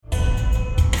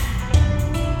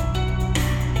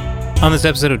On this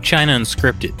episode of China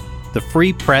Unscripted, the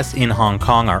free press in Hong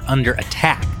Kong are under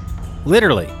attack.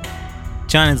 Literally.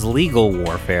 China's legal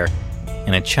warfare,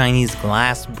 and a Chinese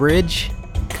glass bridge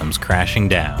comes crashing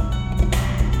down.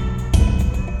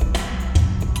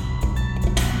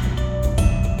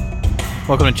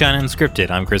 Welcome to China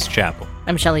Unscripted. I'm Chris Chappell.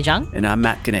 I'm Shelley Zhang. And I'm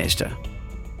Matt Ganeshta.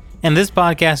 And this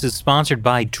podcast is sponsored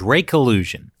by Drake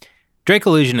Illusion. Drake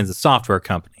Illusion is a software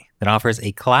company that offers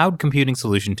a cloud computing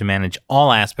solution to manage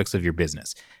all aspects of your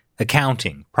business: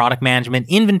 accounting, product management,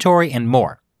 inventory, and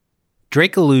more.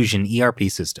 Drake Illusion ERP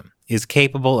system is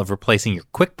capable of replacing your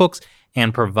QuickBooks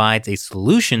and provides a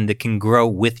solution that can grow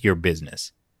with your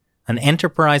business. An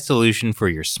enterprise solution for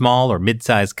your small or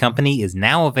mid-sized company is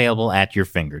now available at your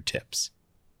fingertips.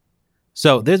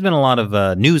 So there's been a lot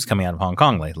of news coming out of Hong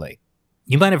Kong lately.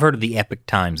 You might have heard of the Epoch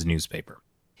Times newspaper.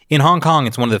 In Hong Kong,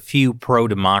 it's one of the few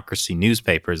pro-democracy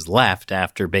newspapers left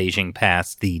after Beijing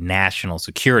passed the National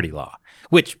Security Law,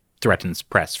 which threatens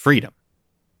press freedom.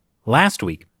 Last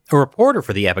week, a reporter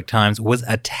for the Epoch Times was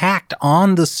attacked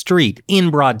on the street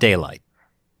in broad daylight.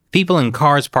 People in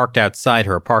cars parked outside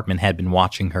her apartment had been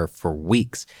watching her for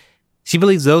weeks. She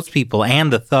believes those people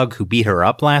and the thug who beat her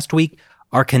up last week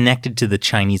are connected to the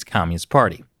Chinese Communist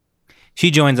Party.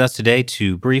 She joins us today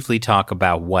to briefly talk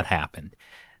about what happened.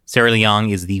 Sarah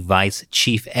Leong is the vice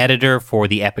chief editor for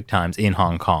the Epoch Times in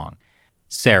Hong Kong.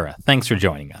 Sarah, thanks for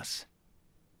joining us.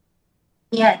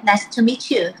 Yeah, nice to meet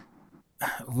you.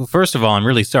 Well, first of all, I'm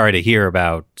really sorry to hear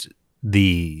about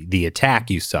the attack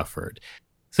you suffered.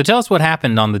 So tell us what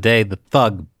happened on the day the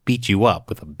thug beat you up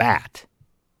with a bat.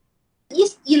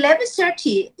 It's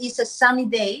 11:30. It's a sunny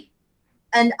day,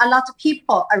 and a lot of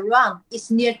people around. It's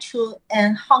near to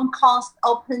Hong Kong's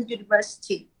Open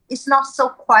University. It's not so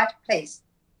quiet place.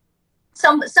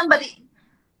 Somebody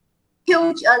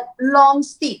held a long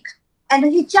stick, and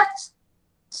he just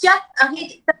he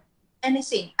didn't do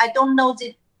anything. I don't know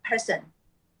the person.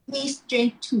 He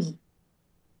strange to me,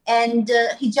 and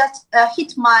he just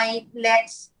hit my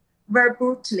legs very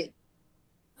brutally.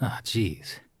 Oh,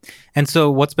 geez. And so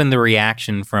what's been the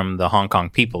reaction from the Hong Kong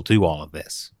people to all of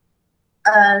this?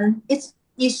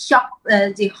 It shocked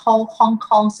the whole Hong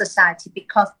Kong society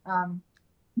because,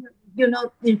 the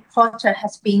reporter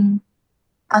has been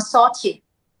assaulted.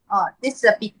 This is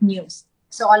a big news.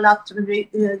 So a lot of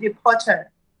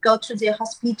reporter go to the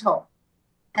hospital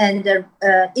and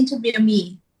interview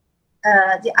me.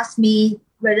 They ask me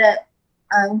whether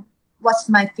what's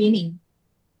my feeling.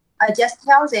 I just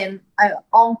tell them I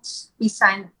won't be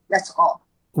silent. That's all.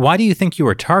 Why do you think you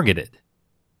were targeted?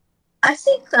 I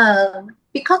think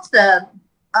because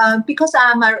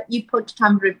I'm a Epoch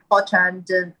Times reporter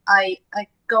and I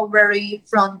go very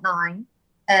front line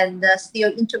and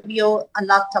still interview a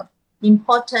lot of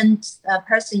important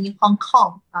person in Hong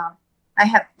Kong. I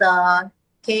have the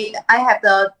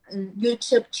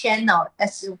YouTube channel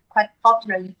that's quite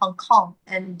popular in Hong Kong,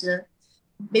 and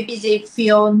maybe they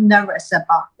feel nervous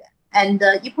about that. And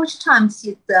Epoch Times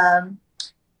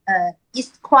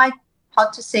is quite,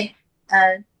 how to say,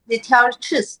 they tell the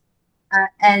truth.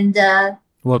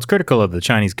 Well, it's critical of the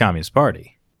Chinese Communist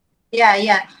Party.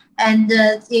 Yeah. And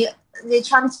the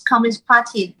Chinese Communist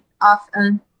Party,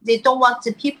 they don't want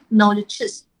the people to know the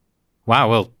truth. Wow,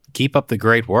 well, keep up the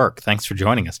great work. Thanks for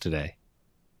joining us today.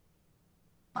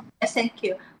 Thank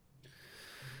you.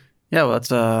 Yeah,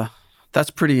 well, that's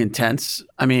pretty intense.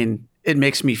 I mean, it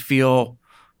makes me feel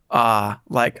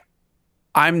like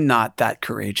I'm not that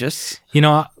courageous. You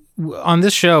know, on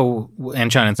this show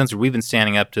and China Uncensored, we've been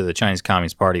standing up to the Chinese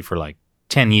Communist Party for like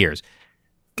 10 years.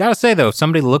 Gotta say, though, if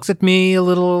somebody looks at me a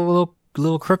little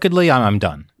crookedly, I'm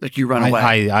done. Like you run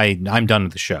away. I'm done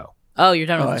with the show. Oh, you're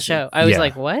done with the show. I was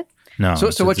like, what? No.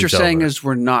 So what you're saying is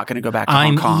we're not going to go back to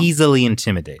Hong Kong. I'm easily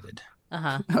intimidated.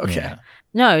 Uh-huh. Okay. Yeah.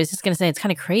 No, I was just going to say it's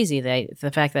kind of crazy that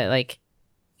the fact that, like,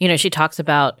 she talks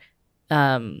about,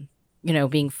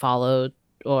 being followed,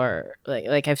 or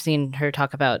like I've seen her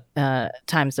talk about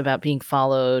times about being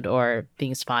followed or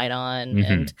being spied on,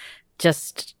 and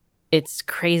just it's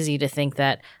crazy to think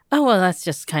that, oh, well, that's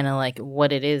just kind of like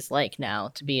what it is like now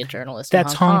to be a journalist.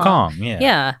 That's in Hong Kong. Yeah.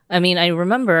 Yeah. I mean, I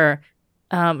remember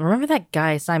that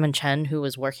guy, Simon Chen, who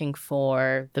was working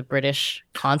for the British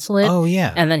consulate. Oh,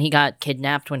 yeah. And then he got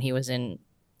kidnapped when he was in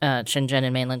Shenzhen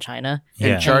in mainland China.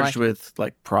 Yeah. And charged with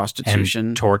like prostitution.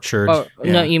 And tortured. Oh,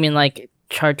 no, you mean like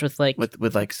charged with like...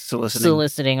 With like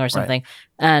soliciting or something.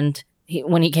 Right. And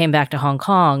when he came back to Hong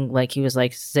Kong, like he was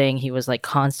like saying he was like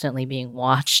constantly being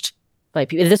watched by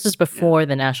people. This is before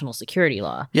the national security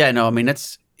law. Yeah, no, I mean,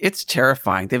 it's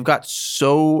terrifying. They've got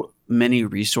so many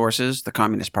resources, the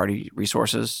Communist Party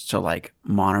resources, to like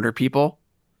monitor people.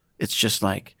 It's just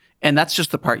like, and that's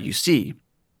just the part you see.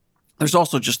 there's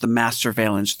also just the mass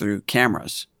surveillance through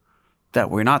cameras that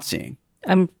we're not seeing.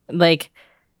 I'm like,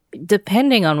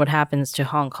 depending on what happens to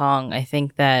Hong Kong, I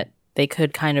think that they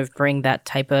could kind of bring that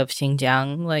type of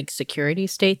Xinjiang like security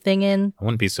state thing in, I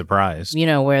wouldn't be surprised.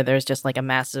 where there's just like a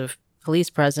massive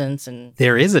police presence. And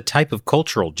There is a type of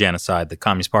cultural genocide the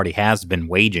Communist Party has been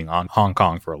waging on Hong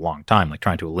Kong for a long time, like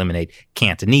trying to eliminate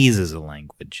Cantonese as a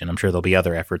language. And I'm sure there'll be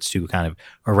other efforts to kind of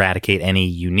eradicate any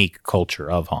unique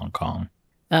culture of Hong Kong.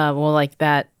 well, like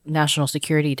that National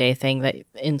Security Day thing that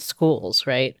in schools,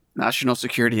 right? National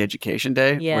Security Education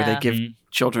Day, where Yeah. they give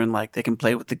children, like, they can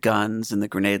play with the guns and the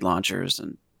grenade launchers,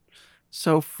 and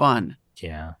so fun.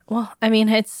 Yeah. Well, I mean,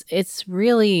 it's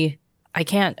really, I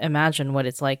can't imagine what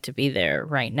it's like to be there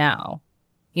right now.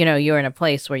 You're in a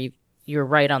place where you're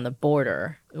right on the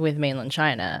border with mainland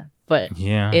China, but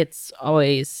Yeah. it's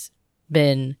always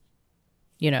been,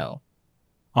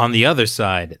 On the other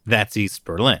side, that's East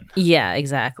Berlin. yeah,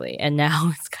 exactly. And now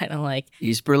it's kind of like,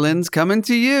 East Berlin's coming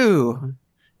to you.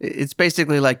 It's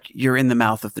basically like you're in the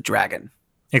mouth of the dragon.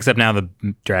 Except now the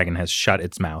dragon has shut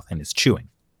its mouth and is chewing.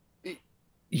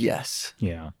 Yes.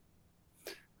 Yeah.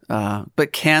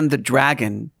 But can the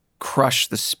dragon crush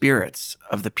the spirits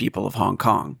of the people of Hong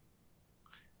Kong?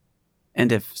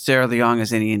 And if Sarah Leong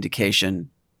is any indication,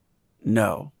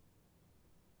 no.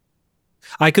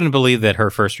 I couldn't believe that her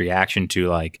first reaction to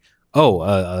like,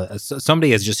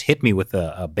 somebody has just hit me with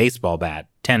a baseball bat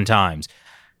 10 times.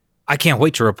 I can't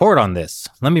wait to report on this.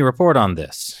 Let me report on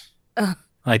this.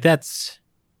 Like that's...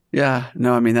 Yeah,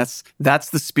 no, I mean, that's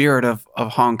the spirit of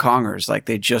Hong Kongers. Like,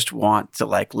 they just want to,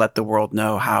 like, let the world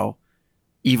know how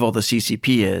evil the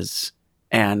CCP is,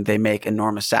 and they make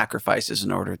enormous sacrifices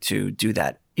in order to do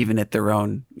that, even at their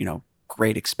own,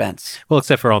 great expense. Well,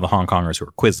 except for all the Hong Kongers who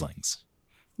are Quislings.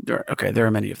 There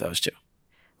are many of those too.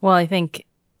 well, I think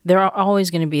there are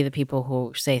always going to be the people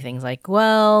who say things like,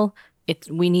 well,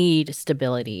 we need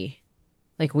stability.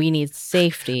 Like, we need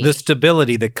safety. The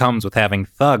stability that comes with having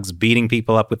thugs beating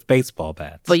people up with baseball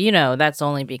bats. But, that's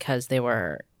only because they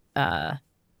were,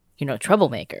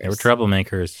 troublemakers. They were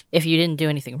troublemakers. If you didn't do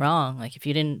anything wrong, like if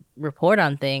you didn't report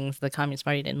on things the Communist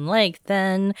Party didn't like,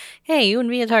 then, hey, you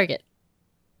wouldn't be a target.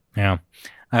 Yeah.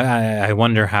 I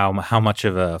wonder how much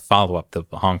of a follow-up the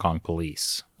Hong Kong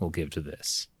police will give to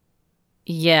this.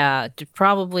 Yeah,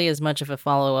 probably as much of a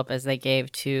follow-up as they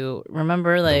gave to,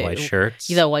 remember, The like white shirts.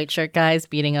 the white shirt guys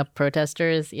beating up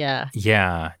protesters? Yeah.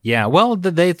 Yeah. Well,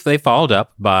 they followed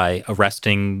up by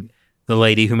arresting the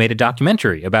lady who made a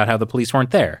documentary about how the police weren't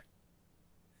there.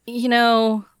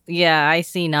 Yeah, I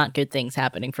see not good things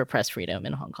happening for press freedom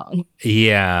in Hong Kong.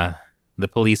 Yeah. The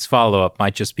police follow-up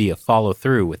might just be a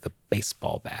follow-through with a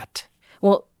baseball bat.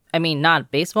 Well, I mean, not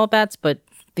baseball bats, but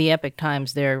the Epic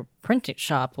Times, their printing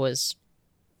shop was,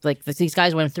 like, these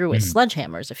guys went through with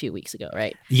sledgehammers a few weeks ago,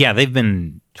 right? Yeah, they've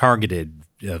been targeted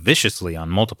viciously on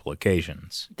multiple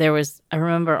occasions. There was, I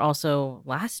remember also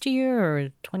last year or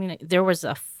there was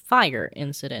a fire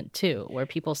incident too, where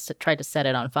people tried to set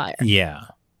it on fire. Yeah.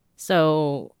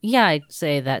 So, yeah, I'd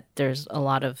say that there's a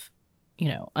lot of,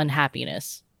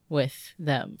 unhappiness with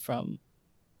them from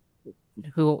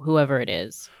whoever it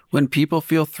is. When people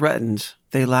feel threatened,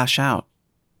 they lash out.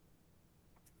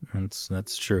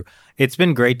 That's true. It's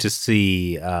been great to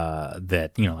see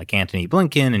that, like Antony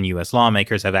Blinken and U.S.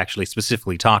 lawmakers have actually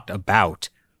specifically talked about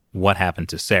what happened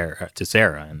to Sarah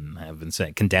and have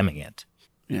been condemning it.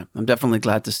 Yeah, I'm definitely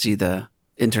glad to see the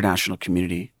international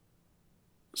community,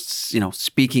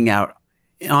 speaking out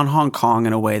on Hong Kong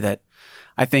in a way that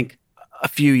I think a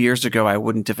few years ago I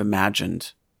wouldn't have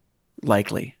imagined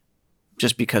likely,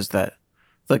 just because the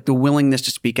willingness to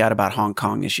speak out about Hong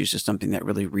Kong issues is something that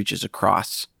really reaches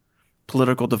across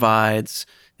political divides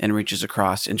and reaches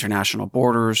across international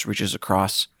borders, reaches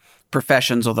across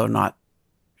professions, although not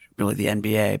really the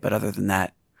NBA. But other than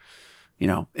that,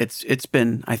 it's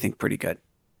been, I think, pretty good.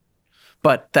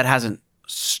 But that hasn't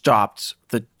stopped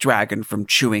the dragon from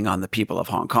chewing on the people of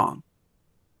Hong Kong.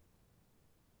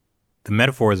 The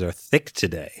metaphors are thick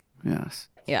today. Yes.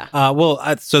 Yeah.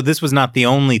 So this was not the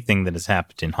only thing that has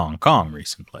happened in Hong Kong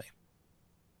recently.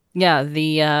 Yeah,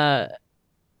 there's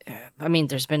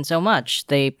been so much.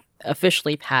 They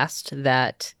officially passed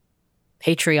that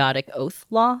patriotic oath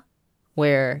law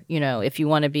where, if you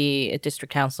want to be a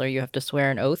district councilor, you have to swear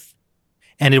an oath.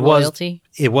 And it loyalty.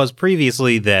 was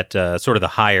previously that sort of the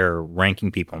higher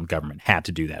ranking people in government had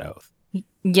to do that oath.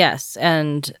 Yes,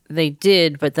 and they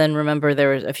did, but then remember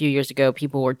there was a few years ago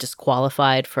people were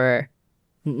disqualified for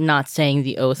not saying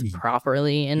the oath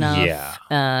properly enough. Yeah.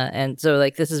 And so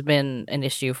this has been an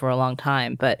issue for a long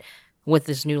time, but with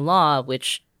this new law,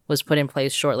 which was put in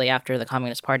place shortly after the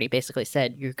Communist Party basically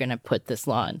said, you're going to put this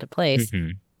law into place,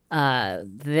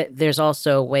 there's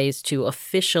also ways to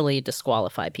officially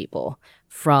disqualify people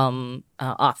from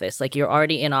office. Like you're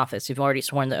already in office, you've already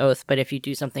sworn the oath, but if you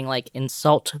do something like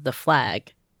insult the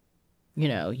flag,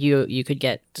 you could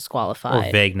get disqualified.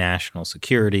 Or vague national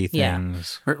security Yeah.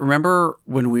 things. Remember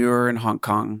when we were in Hong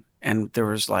Kong and there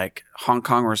was like Hong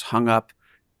Kongers hung up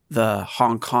the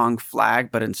Hong Kong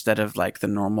flag, but instead of like the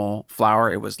normal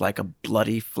flower, it was like a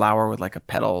bloody flower with like a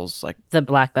petals, like The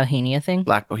Black Bohemia thing.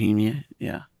 Black Bohemia.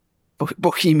 Yeah.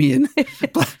 Bohemian.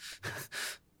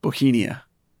 Bohemia.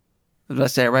 Did I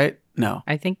say it right? No.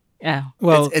 I think. Yeah.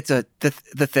 Well, it's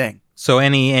the thing. so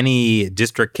any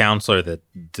district councilor that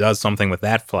does something with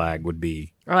that flag would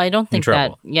be, Well, I don't think that.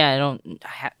 trouble. Yeah, I don't.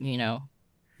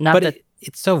 Not but that.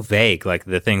 it's so vague. Like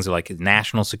the things are like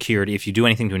national security. If you do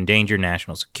anything to endanger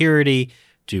national security,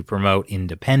 to promote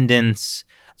independence,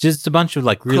 just a bunch of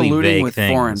like really Colluding vague with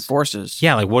things. foreign forces.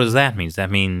 Yeah, like what does that mean? Does that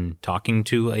mean talking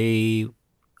to a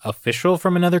official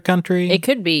from another country? It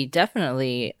could be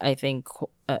definitely. I think.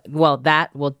 Well,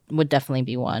 that would definitely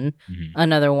be one. Mhm.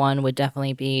 Another one would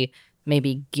definitely be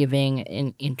maybe giving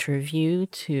an interview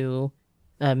to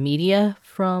media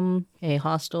from a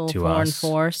hostile To foreign us.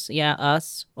 force. Yeah,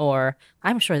 us. Or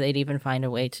I'm sure they'd even find a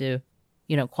way to,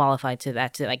 qualify to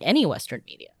that to like any Western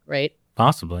media, right?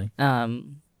 Possibly.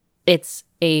 It's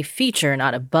a feature,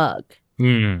 not a bug,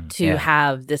 to Yeah.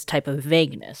 have this type of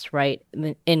vagueness, right?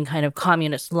 In kind of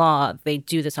communist law, they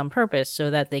do this on purpose so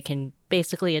that they can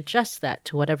basically adjust that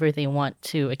to whatever they want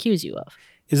to accuse you of.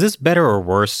 Is this better or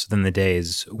worse than the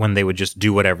days when they would just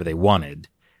do whatever they wanted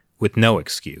with no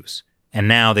excuse? And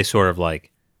now they sort of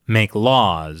like make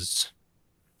laws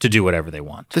to do whatever they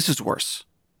want. This is worse.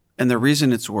 And the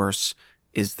reason it's worse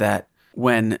is that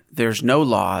when there's no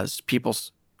laws, people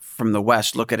from the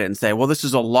West look at it and say, well, this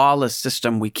is a lawless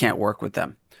system. We can't work with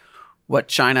them. What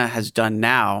China has done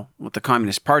now, what the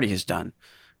Communist Party has done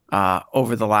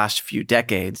over the last few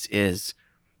decades is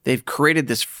they've created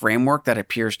this framework that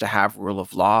appears to have rule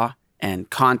of law and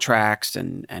contracts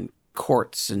and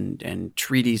courts and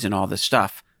treaties and all this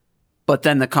stuff. But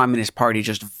then the Communist Party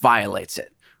just violates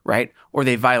it, right? Or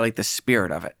they violate the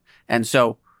spirit of it. And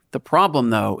so the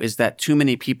problem, though, is that too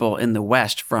many people in the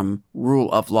West from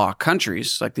rule of law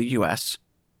countries like the U.S.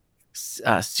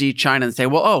 See China and say,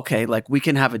 well, okay, like we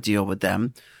can have a deal with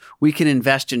them. We can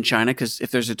invest in China because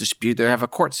if there's a dispute, they have a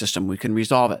court system. We can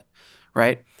resolve it,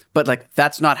 right? But like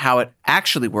that's not how it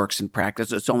actually works in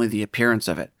practice. It's only the appearance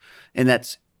of it. And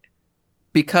that's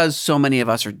because so many of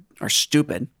us are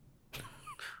stupid.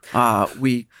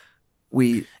 We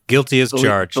Guilty as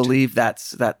charged. believe that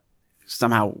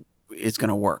somehow it's going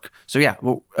to work. So yeah,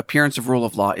 well, appearance of rule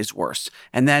of law is worse.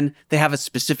 And then they have a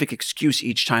specific excuse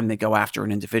each time they go after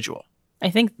an individual. I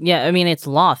think, yeah, I mean, it's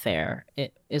lawfare,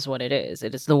 it is what it is.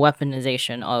 It is the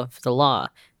weaponization of the law.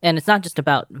 And it's not just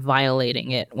about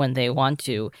violating it when they want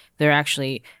to. They're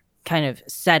actually kind of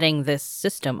setting this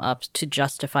system up to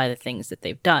justify the things that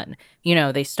they've done.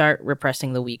 They start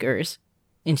repressing the Uyghurs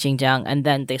in Xinjiang, and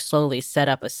then they slowly set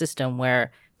up a system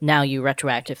where now you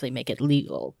retroactively make it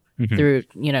legal through,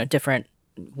 different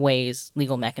ways,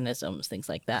 legal mechanisms, things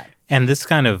like that. And this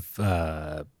kind of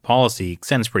policy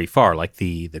extends pretty far, like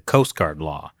the Coast Guard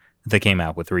law that they came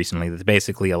out with recently that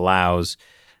basically allows,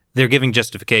 they're giving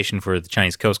justification for the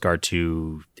Chinese Coast Guard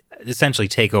to essentially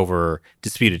take over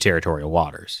disputed territorial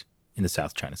waters in the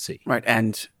South China Sea. Right.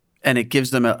 And it gives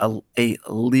them a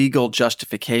legal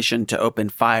justification to open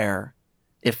fire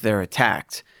if they're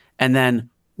attacked. And then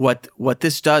what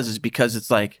this does is because it's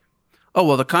like, oh,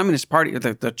 well, the Communist Party,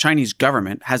 the Chinese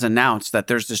government has announced that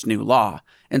there's this new law.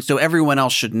 And so everyone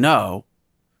else should know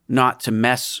not to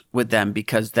mess with them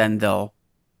because then they'll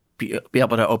be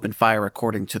able to open fire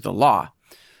according to the law.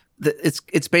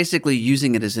 It's basically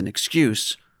using it as an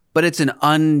excuse, but it's an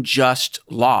unjust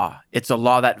law. It's a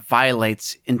law that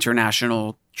violates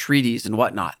international treaties and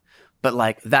whatnot. But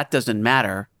like that doesn't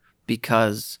matter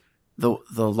because the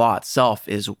law itself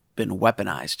has been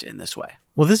weaponized in this way.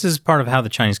 Well, this is part of how the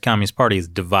Chinese Communist Party is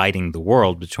dividing the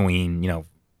world between,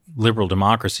 liberal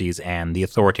democracies and the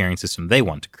authoritarian system they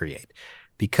want to create.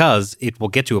 Because it will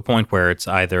get to a point where it's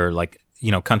either like,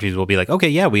 countries will be like, okay,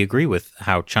 yeah, we agree with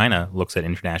how China looks at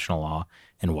international law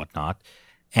and whatnot.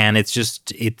 And it's just,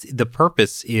 the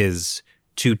purpose is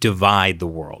to divide the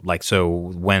world. Like,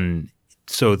 so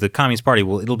the Communist Party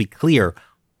it'll be clear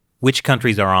which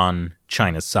countries are on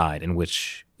China's side and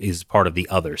which is part of the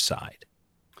other side.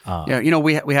 Yeah,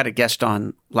 we had a guest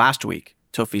on last week,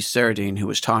 Tofi Seradine, who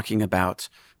was talking about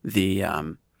the,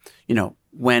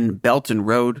 when Belt and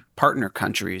Road partner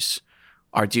countries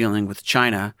are dealing with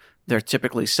China, they're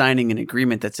typically signing an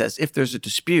agreement that says if there's a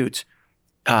dispute,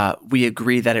 we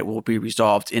agree that it will be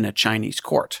resolved in a Chinese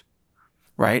court,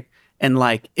 right? And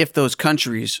like, if those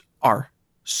countries are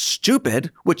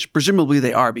stupid, which presumably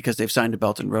they are because they've signed a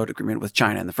Belt and Road Agreement with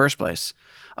China in the first place,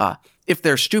 if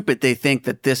they're stupid, they think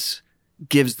that this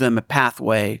gives them a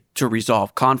pathway to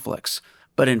resolve conflicts.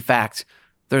 But in fact,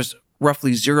 there's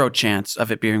roughly zero chance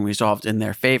of it being resolved in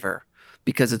their favor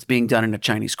because it's being done in a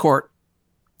Chinese court,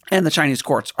 and the Chinese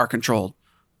courts are controlled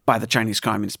by the Chinese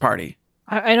Communist Party.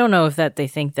 I don't know if that they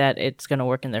think that it's going to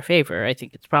work in their favor. I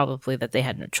think it's probably that they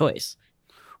had no choice.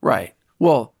 Right.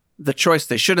 Well, the choice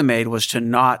they should have made was to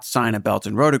not sign a Belt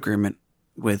and Road Agreement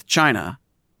with China.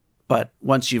 But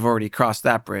once you've already crossed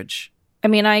that bridge. I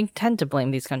mean, I tend to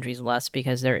blame these countries less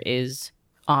because there is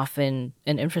often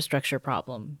an infrastructure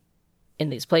problem in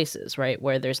these places, right?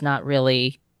 Where there's not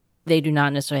really, they do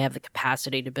not necessarily have the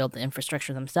capacity to build the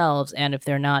infrastructure themselves. And if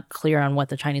they're not clear on what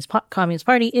the Chinese Communist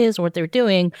Party is or what they're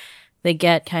doing, they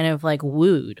get kind of like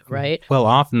wooed, right? Well,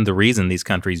 often the reason these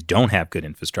countries don't have good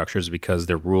infrastructure is because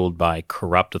they're ruled by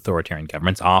corrupt authoritarian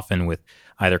governments, often with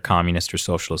either communist or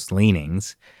socialist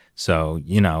leanings. So,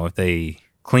 if they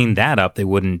cleaned that up, they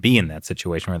wouldn't be in that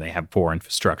situation where they have poor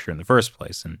infrastructure in the first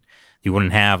place. And you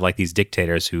wouldn't have like these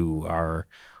dictators who are,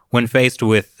 when faced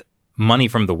with money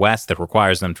from the West that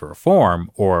requires them to reform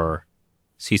or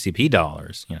CCP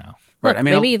dollars, Look, Right. I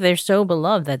mean, maybe they're so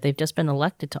beloved that they've just been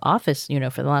elected to office,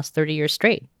 for the last 30 years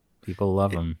straight. People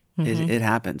love them. It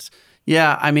happens.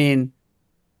 Yeah, I mean,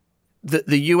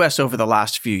 the U.S. over the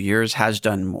last few years has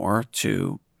done more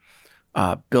to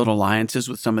build alliances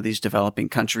with some of these developing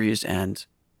countries and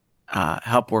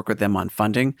help work with them on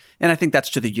funding. And I think that's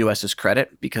to the U.S.'s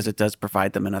credit because it does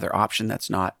provide them another option that's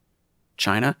not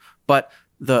China. But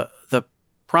the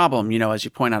problem, as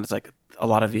you point out, is like a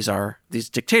lot of these are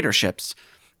these dictatorships.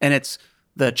 And it's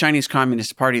the Chinese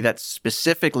Communist Party that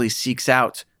specifically seeks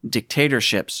out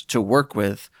dictatorships to work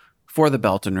with for the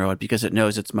Belt and Road because it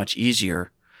knows it's much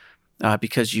easier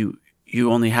because you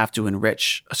only have to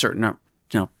enrich a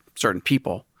certain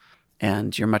people,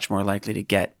 and you're much more likely to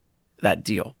get that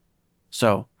deal.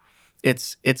 So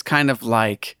it's kind of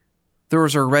like there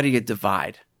was already a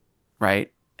divide,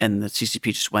 right? And the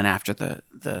CCP just went after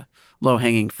the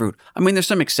low-hanging fruit. I mean, there's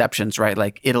some exceptions, right?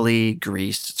 Like Italy,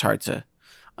 Greece. It's hard to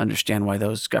understand why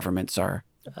those governments are.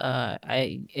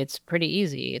 It's pretty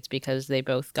easy. It's because they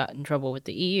both got in trouble with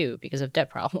the EU because of debt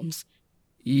problems.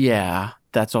 Yeah,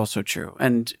 that's also true.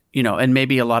 And, and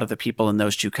maybe a lot of the people in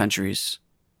those two countries,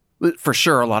 for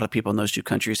sure, a lot of people in those two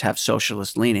countries have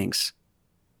socialist leanings.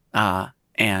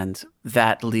 And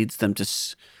that leads them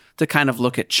to kind of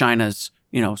look at China's,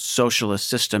 socialist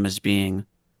system as being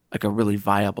like a really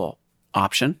viable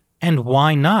option. And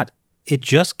why not? It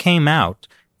just came out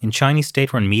in Chinese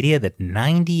state-run media that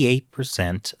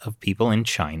 98% of people in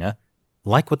China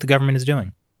like what the government is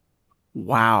doing.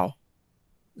 Wow.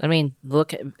 I mean,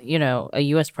 look, a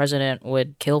U.S. president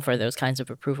would kill for those kinds of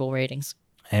approval ratings.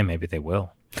 Hey, maybe they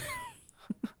will.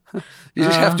 You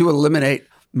just have to eliminate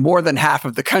more than half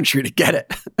of the country to get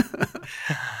it.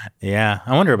 Yeah,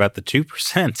 I wonder about the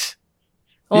 2%.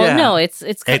 Well, Yeah. no, it's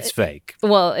Fake.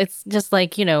 Well, it's just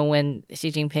like, when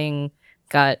Xi Jinping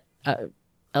got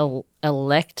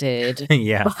elected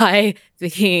Yeah. by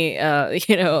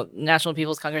the, National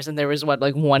People's Congress, and there was one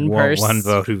person. One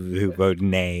vote who voted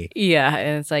nay. Yeah,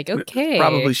 and it's like, okay.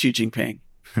 Probably Xi Jinping.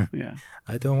 Yeah.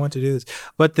 I don't want to do this.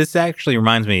 But this actually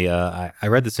reminds me, I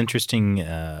read this interesting,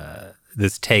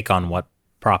 this take on what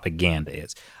propaganda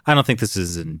is. I don't think this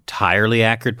is entirely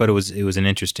accurate, but it was an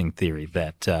interesting theory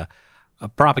that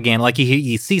propaganda, like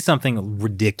you see something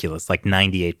ridiculous, like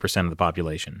 98% of the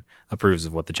population approves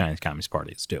of what the Chinese Communist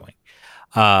Party is doing.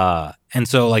 And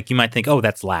so like you might think, oh,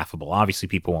 that's laughable. Obviously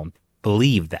people won't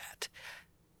believe that.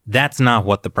 That's not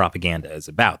what the propaganda is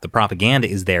about. The propaganda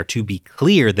is there to be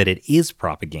clear that it is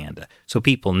propaganda. So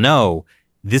people know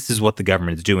this is what the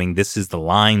government is doing. This is the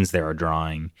lines they are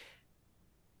drawing.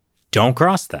 Don't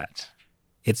cross that.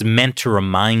 It's meant to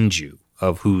remind you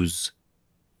of who's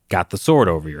got the sword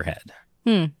over your head.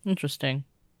 Interesting.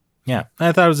 Yeah,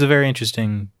 I thought it was a very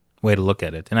interesting way to look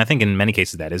at it. And I think in many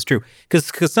cases that is true.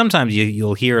 Because sometimes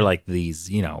you'll hear like these,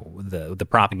 the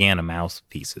propaganda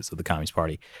mouthpieces of the Communist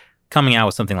Party coming out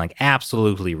with something like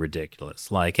absolutely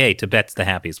ridiculous, like, hey, Tibet's the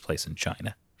happiest place in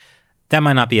China. That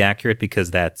might not be accurate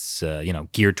because that's,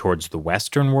 geared towards the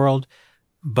Western world.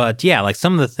 But yeah, like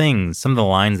some of the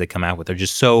lines they come out with are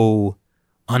just so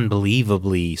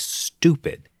unbelievably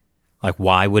stupid. Like,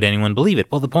 why would anyone believe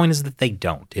it? Well, the point is that they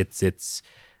don't. It's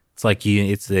like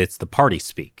it's the party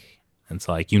speak. It's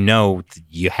like,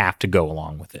 you have to go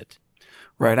along with it.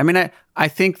 Right. I mean, I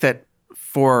think that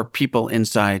for people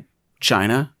inside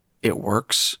China, it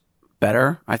works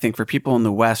better. I think for people in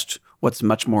the West, what's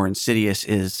much more insidious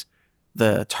is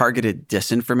the targeted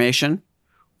disinformation,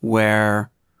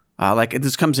 where like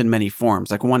this comes in many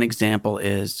forms. Like one example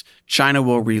is China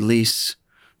will release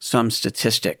some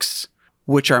statistics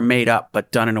which are made up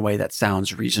but done in a way that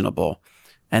sounds reasonable,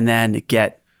 and then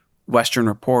get Western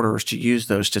reporters to use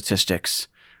those statistics.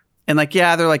 And like,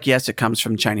 yeah, they're like, yes, it comes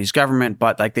from the Chinese government,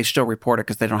 but like they still report it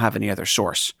because they don't have any other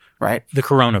source, right? The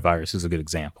coronavirus is a good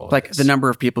example. Like the number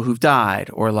of people who've died,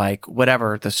 or like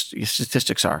whatever the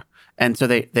statistics are. And so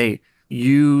they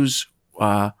use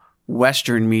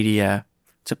Western media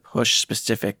to push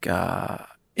specific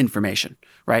information,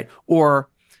 right? Or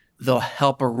they'll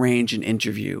help arrange an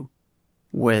interview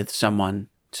with someone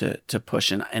to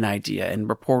push an idea, and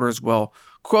reporters will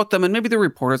quote them. And maybe the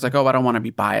reporter's like, oh, I don't want to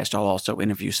be biased, I'll also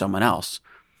interview someone else.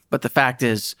 But the fact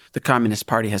is, the Communist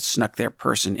Party has snuck their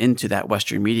person into that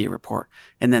Western media report.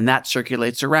 And then that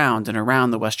circulates around and around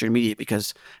the Western media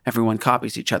because everyone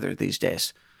copies each other these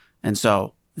days. And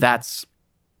so that's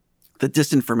the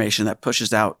disinformation that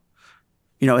pushes out,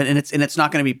 and it's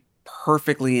not going to be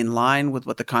perfectly in line with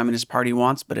what the Communist Party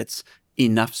wants, but it's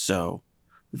enough so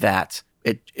that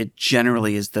it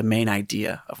generally is the main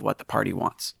idea of what the party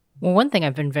wants. Well, one thing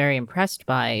I've been very impressed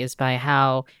by is by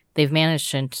how they've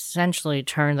managed to essentially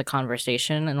turn the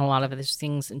conversation and a lot of these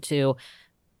things into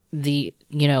the,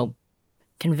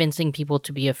 convincing people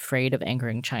to be afraid of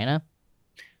angering China.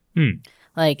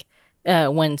 Like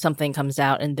when something comes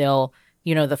out and they'll,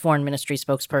 the foreign ministry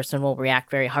spokesperson will react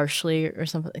very harshly or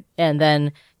something. And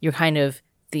then you're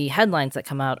the headlines that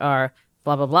come out are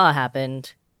blah, blah, blah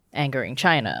happened, angering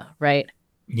China, right?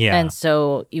 Yeah. And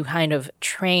so you kind of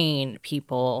train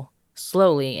people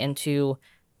slowly into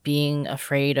being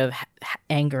afraid of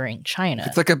angering China.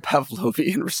 It's like a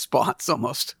Pavlovian response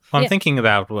almost. Well, I'm thinking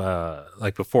about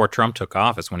like before Trump took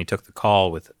office, when he took the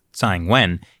call with Tsai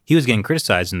Ing-wen, he was getting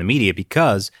criticized in the media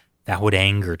because that would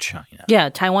anger China. Yeah,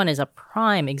 Taiwan is a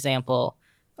prime example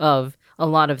of a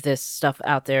lot of this stuff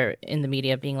out there in the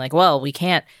media being like, well, we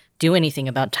can't do anything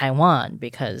about Taiwan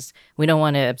because we don't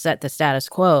want to upset the status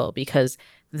quo, because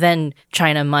then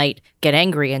China might get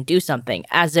angry and do something,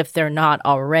 as if they're not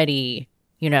already,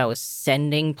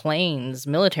 sending planes,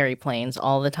 military planes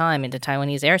all the time into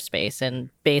Taiwanese airspace and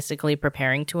basically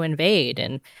preparing to invade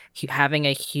and having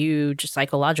a huge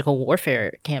psychological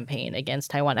warfare campaign against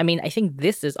Taiwan. I mean, I think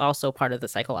this is also part of the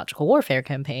psychological warfare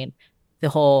campaign, the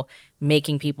whole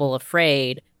making people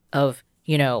afraid of,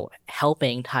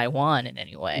 helping Taiwan in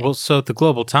any way. Well, so the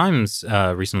Global Times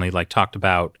recently talked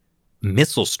about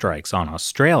missile strikes on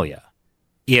Australia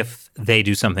if they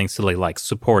do something silly like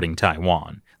supporting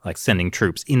Taiwan, like sending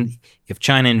troops in. If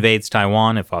China invades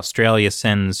Taiwan, if Australia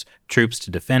sends troops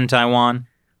to defend Taiwan,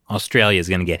 Australia is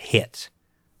going to get hit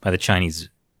by the Chinese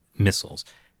missiles.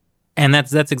 And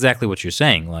that's exactly what you're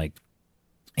saying. Like,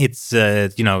 it's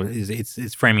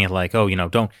it's framing it like,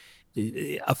 don't.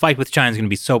 A fight with China is going to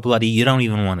be so bloody, you don't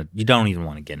even want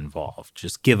to get involved.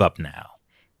 Just give up now.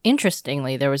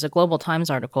 Interestingly, there was a Global Times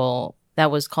article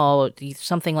that was called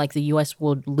something like the U.S.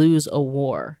 would lose a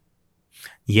war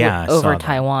over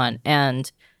Taiwan.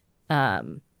 And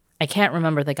I can't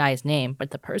remember the guy's name,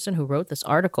 but the person who wrote this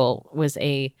article was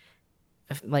a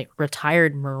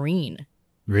retired Marine.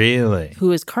 Really?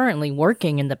 Who is currently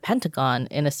working in the Pentagon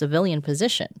in a civilian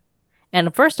position. And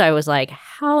at first I was like,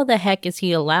 how the heck is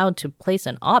he allowed to place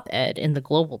an op-ed in the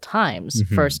Global Times,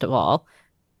 first of all,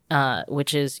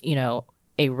 which is,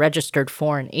 a registered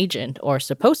foreign agent, or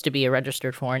supposed to be a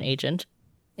registered foreign agent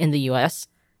in the U.S.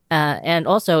 And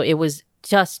also it was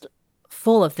just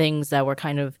full of things that were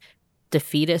kind of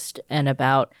defeatist and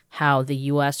about how the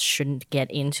U.S. shouldn't get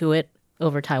into it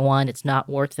over Taiwan. It's not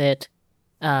worth it.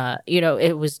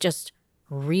 It was just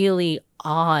really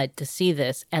odd to see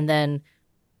this. And then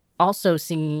also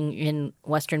seeing in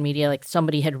Western media,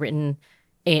 somebody had written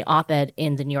an op-ed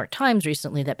in the New York Times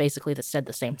recently that basically said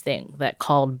the same thing, that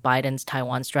called Biden's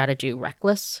Taiwan strategy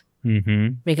reckless.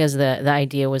 Because the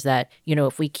idea was that,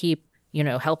 if we keep,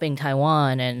 helping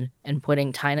Taiwan and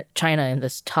putting China in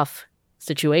this tough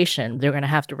situation, they're going to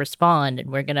have to respond,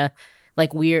 and we're going to,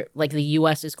 the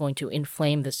U.S. is going to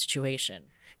inflame the situation.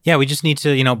 Yeah, we just need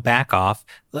to, back off,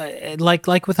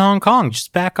 like with Hong Kong.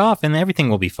 Just back off, and everything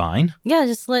will be fine. Yeah,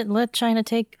 just let China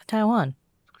take Taiwan.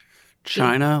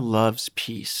 China loves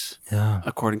peace,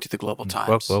 according to the Global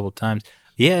Times. Global Times.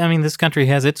 Yeah, I mean, this country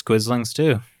has its Quislings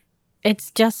too. It's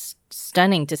just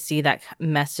stunning to see that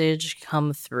message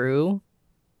come through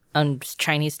on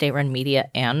Chinese state-run media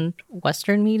and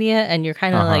Western media, and you're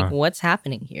kind of like, what's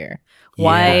happening here?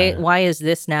 Why is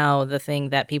this now the thing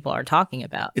that people are talking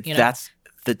about? That's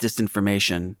the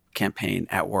disinformation campaign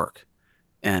at work.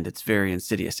 and it's very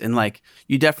insidious. And like,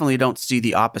 you definitely don't see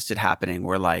the opposite happening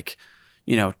where like,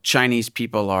 Chinese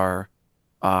people are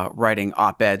writing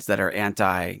op-eds that are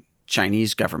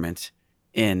anti-Chinese government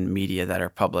in media that are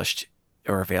published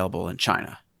or available in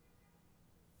China.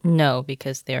 No,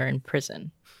 because they're in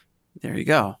prison. There you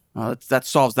go. Well, that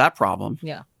solves that problem.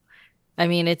 Yeah. I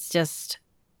mean, it's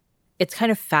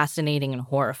kind of fascinating and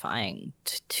horrifying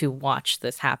to watch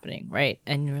this happening, right?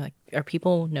 And you're like, are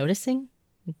people noticing?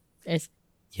 Is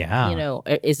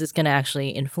this going to actually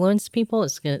influence people?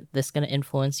 Is this going to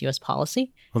influence U.S.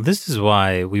 policy? Well, this is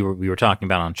why we were talking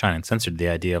about on China Uncensored, the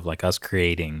idea of like us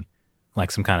creating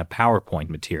like some kind of PowerPoint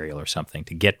material or something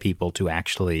to get people to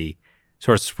actually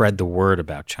sort of spread the word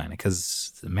about China,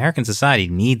 because American society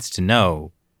needs to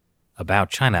know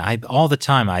about China. All the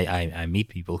time I meet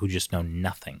people who just know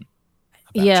nothing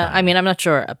about Yeah, China. I mean, I'm not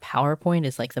sure a PowerPoint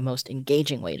is like the most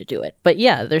engaging way to do it. But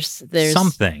yeah, there's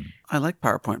something. I like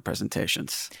PowerPoint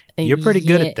presentations. You're pretty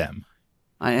good at them.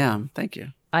 I am. Thank you.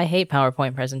 I hate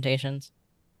PowerPoint presentations.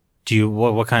 Do you?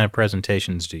 What kind of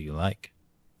presentations do you like?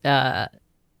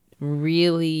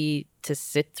 Really to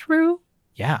sit through?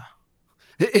 Yeah.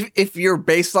 If your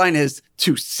baseline is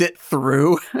to sit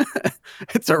through,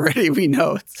 it's already, we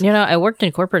know. I worked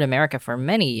in corporate America for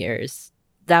many years.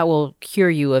 That will cure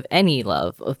you of any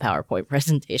love of PowerPoint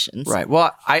presentations. Right.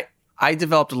 Well, I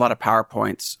developed a lot of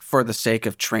PowerPoints for the sake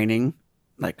of training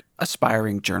like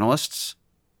aspiring journalists.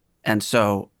 And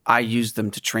so I used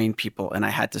them to train people and I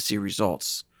had to see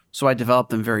results. So I developed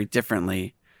them very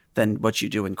differently than what you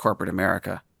do in corporate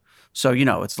America. So,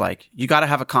 it's like you got to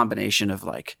have a combination of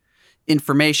like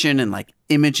information and like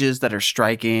images that are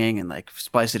striking and like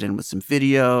splice it in with some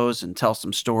videos and tell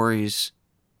some stories.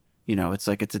 It's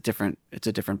like it's a different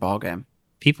ball game.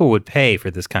 People would pay for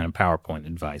this kind of PowerPoint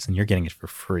advice, and you're getting it for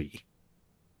free.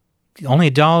 Only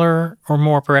 $1 or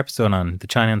more per episode on the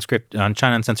China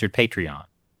Uncensored Patreon.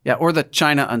 Yeah, or the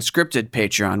China Unscripted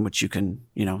Patreon, which you can,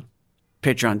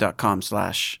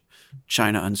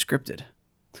 patreon.com/China Unscripted.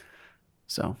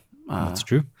 So that's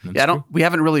true. We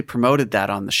haven't really promoted that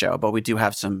on the show, but we do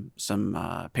have some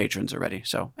patrons already.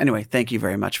 So anyway, thank you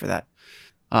very much for that.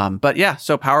 But yeah,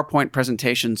 so PowerPoint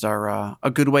presentations are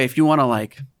a good way if you want to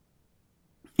like,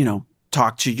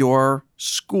 talk to your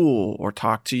school or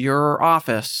talk to your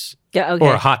office. Yeah, okay.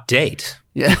 Or a hot date.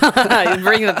 Yeah.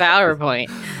 Bring the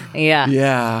PowerPoint. Yeah.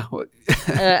 Yeah.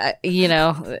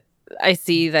 I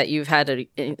see that you've had a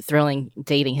thrilling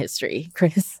dating history,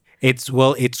 Chris. It's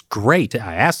great.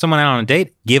 I ask someone out on a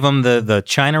date, give them the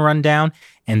China rundown,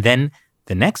 and then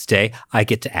the next day I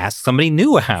get to ask somebody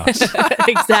new out.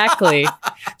 Exactly.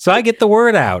 So I get the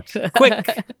word out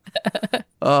quick.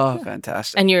 Oh,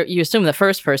 fantastic. And you assume the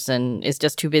first person is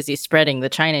just too busy spreading the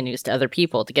China news to other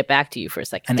people to get back to you for a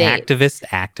second date. An activist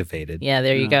activated. Yeah,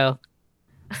 there you go.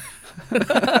 Yep.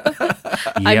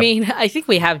 I mean, I think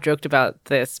we have joked about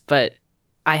this, but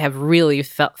I have really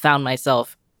found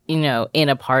myself, in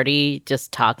a party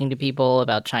just talking to people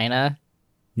about China.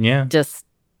 Yeah.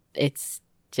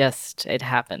 It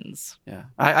happens. Yeah.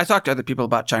 I talk to other people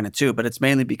about China too, but it's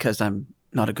mainly because I'm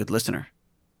not a good listener.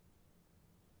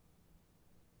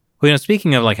 Well,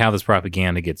 speaking of like how this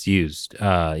propaganda gets used,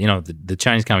 the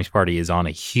Chinese Communist Party is on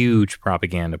a huge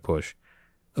propaganda push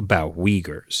about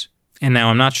Uyghurs. And now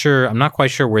I'm not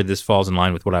quite sure where this falls in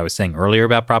line with what I was saying earlier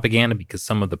about propaganda, because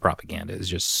some of the propaganda is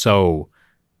just so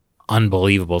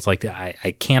unbelievable. It's like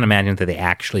I can't imagine that they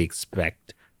actually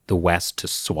expect the West to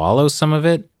swallow some of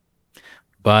it.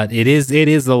 But it is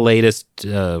the latest,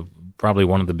 probably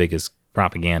one of the biggest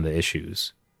propaganda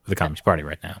issues for the Communist Party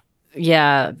right now.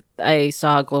 Yeah, I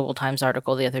saw a Global Times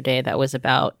article the other day that was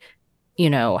about,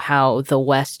 how the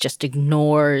West just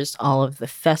ignores all of the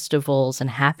festivals and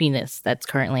happiness that's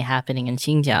currently happening in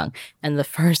Xinjiang. And the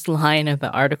first line of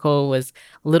the article was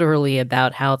literally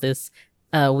about how this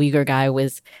Uyghur guy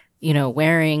was,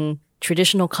 wearing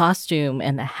traditional costume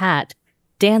and a hat,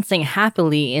 dancing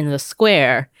happily in the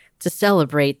square to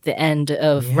celebrate the end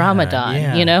of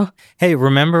Ramadan, Hey,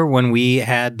 remember when we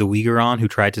had the Uyghur on who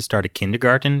tried to start a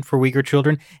kindergarten for Uyghur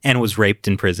children and was raped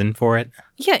in prison for it?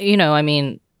 Yeah,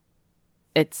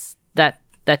 it's that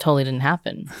totally didn't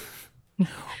happen.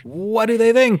 What do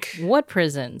they think? What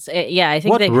prisons? I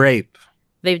think rape?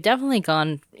 They've definitely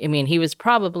gone. I mean, he was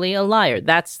probably a liar.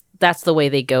 That's the way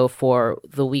they go for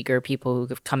the Uyghur people who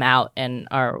have come out and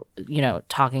are,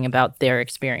 talking about their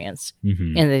experience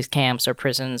in these camps or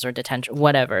prisons or detention,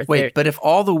 whatever. Wait, but if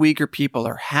all the Uyghur people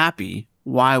are happy,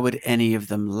 why would any of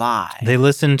them lie? They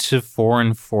listen to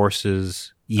foreign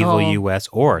forces, evil U.S.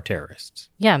 or terrorists.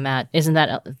 Yeah, Matt, isn't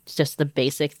that just the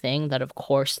basic thing that, of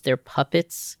course, they're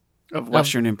puppets of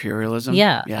Western imperialism?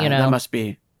 Yeah, that must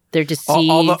be They're deceived.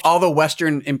 All the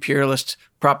Western imperialist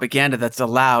propaganda that's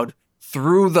allowed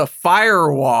through the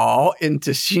firewall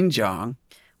into Xinjiang.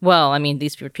 Well, I mean,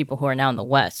 these are people who are now in the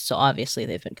West, so obviously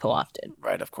they've been co-opted.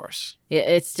 Right, of course.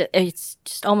 It's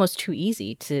just almost too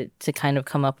easy to kind of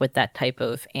come up with that type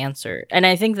of answer. And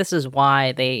I think this is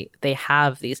why they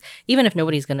have these, even if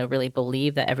nobody's going to really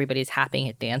believe that everybody's happy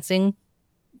at dancing,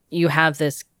 you have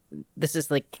this is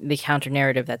like the counter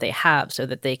narrative that they have so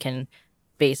that they can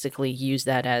basically use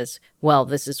that as, well,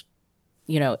 this is,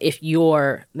 if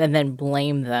you're, and then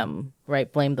blame them,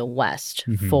 right? Blame the West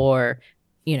for,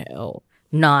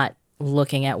 not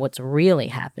looking at what's really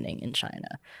happening in China.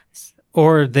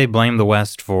 Or they blame the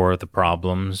West for the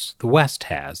problems the West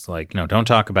has. Like, no, don't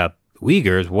talk about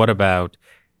Uyghurs. What about...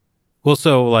 Well,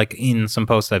 so, like, in some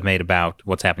posts I've made about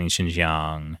what's happening in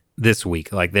Xinjiang this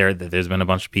week, like, there's been a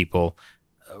bunch of people...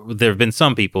 There have been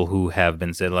some people who have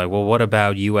been said, like, well, what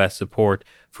about U.S. support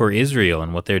for Israel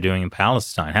and what they're doing in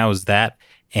Palestine? How is that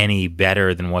any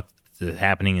better than what's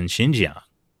happening in Xinjiang?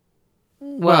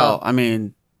 Well, I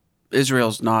mean...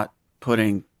 Israel's not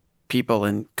putting people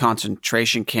in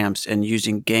concentration camps and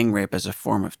using gang rape as a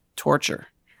form of torture.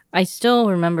 I still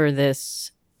remember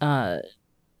this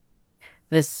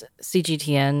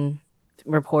CGTN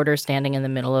reporter standing in the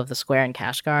middle of the square in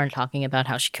Kashgar and talking about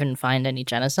how she couldn't find any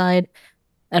genocide.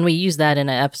 And we used that in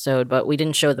an episode, but we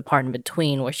didn't show the part in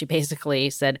between where she basically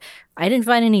said, I didn't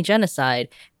find any genocide.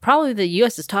 Probably the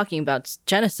U.S. is talking about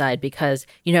genocide because,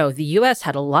 the U.S.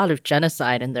 had a lot of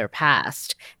genocide in their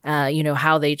past.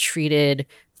 How they treated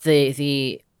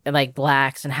the like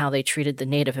blacks and how they treated the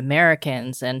Native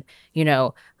Americans. And,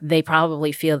 they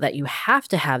probably feel that you have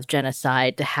to have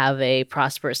genocide to have a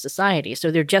prosperous society. So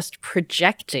they're just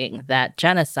projecting that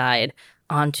genocide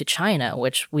onto China,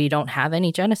 which we don't have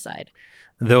any genocide.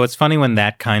 Though it's funny when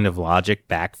that kind of logic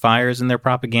backfires in their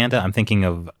propaganda. I'm thinking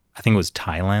of, I think it was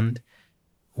Thailand,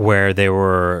 where they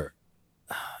were,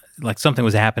 like something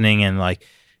was happening and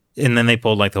then they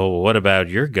pulled like the whole, what about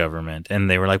your government? And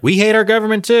they were like, we hate our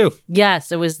government too.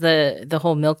 Yes, it was the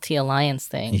whole Milk Tea Alliance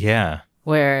thing. Yeah.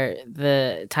 Where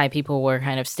the Thai people were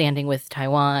kind of standing with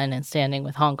Taiwan and standing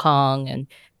with Hong Kong. And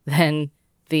then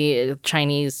the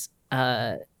Chinese,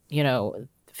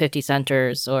 50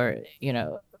 centers or,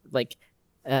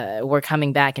 were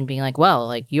coming back and being like, well,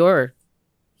 like your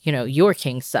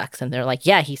king sucks. And they're like,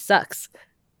 yeah, he sucks.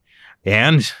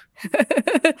 And,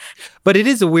 but it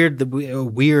is a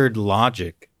weird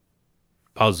logic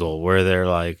puzzle where they're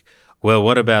like, well,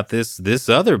 what about this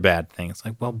other bad thing? It's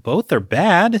like, well, both are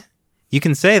bad. You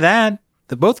can say that.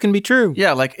 That both can be true.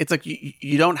 Yeah, like it's like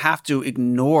you don't have to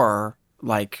ignore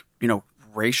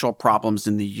racial problems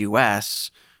in the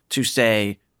U.S. to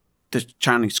say the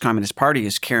Chinese Communist Party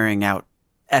is carrying out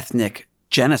ethnic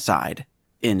genocide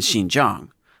in Xinjiang.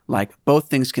 Like both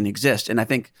things can exist. And I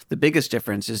think the biggest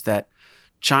difference is that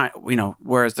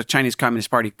whereas the Chinese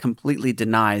Communist Party completely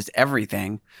denies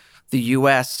everything, the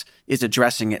US is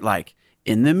addressing it like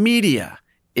in the media,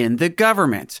 in the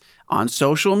government, on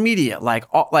social media, like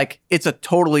it's a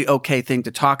totally okay thing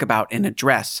to talk about and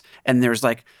address. And there's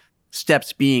like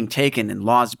steps being taken and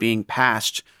laws being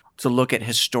passed to look at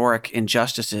historic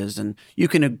injustices. And you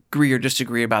can agree or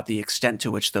disagree about the extent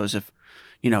to which those have,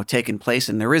 taken place.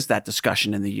 And there is that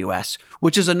discussion in the U.S.,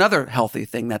 which is another healthy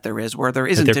thing that there is, where there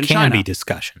isn't in China. There can be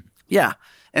discussion. Yeah.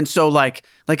 And so like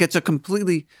it's a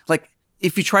completely, like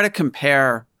if you try to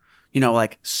compare,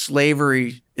 like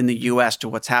slavery in the U.S. to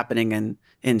what's happening in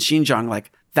Xinjiang,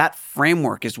 like that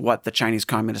framework is what the Chinese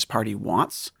Communist Party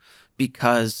wants,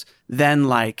 because then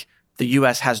like the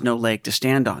U.S. has no leg to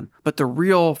stand on. But the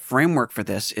real framework for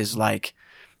this is like,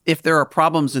 if there are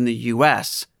problems in the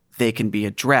U.S., they can be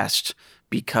addressed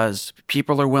because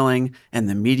people are willing and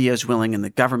the media is willing and the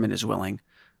government is willing.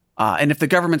 And if the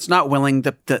government's not willing,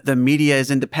 the media is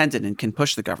independent and can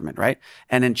push the government, right?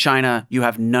 And in China, you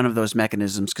have none of those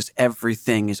mechanisms because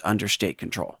everything is under state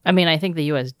control. I mean, I think the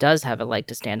U.S. does have a leg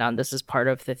to stand on. This is part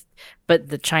of but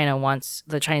the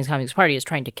Chinese Communist Party is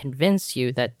trying to convince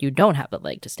you that you don't have a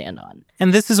leg to stand on.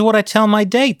 And this is what I tell my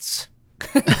dates.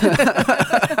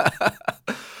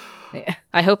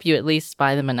 I hope you at least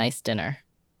buy them a nice dinner.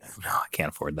 No, I can't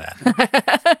afford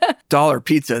that. Dollar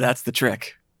pizza, that's the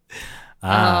trick.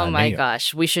 Oh my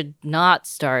gosh. We should not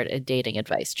start a dating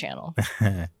advice channel.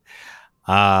 It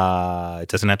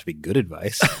doesn't have to be good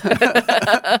advice.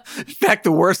 In fact,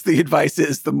 the worse the advice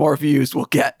is, the more views we'll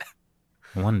get.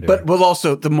 I wonder. But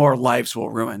the more lives we'll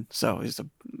ruin. So it's a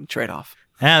trade-off.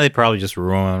 They'd probably just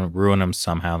ruin them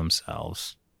somehow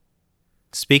themselves.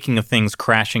 Speaking of things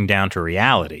crashing down to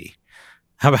reality,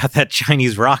 How about that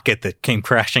Chinese rocket that came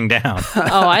crashing down?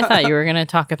 Oh, I thought you were going to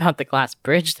talk about the glass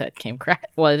bridge that came crash.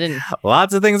 Well, it didn't.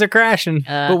 Lots of things are crashing.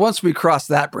 But once we cross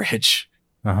that bridge,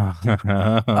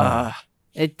 That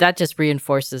just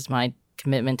reinforces my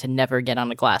commitment to never get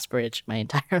on a glass bridge my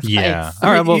entire life. Yeah. I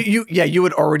All right. mean, Well, you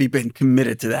had already been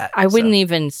committed to that. I so. wouldn't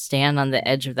even stand on the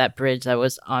edge of that bridge that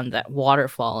was on that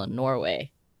waterfall in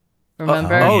Norway.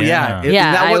 Remember? Oh, Yeah. yeah.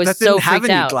 Yeah, I was that so didn't have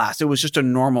freaked any out. glass. It was just a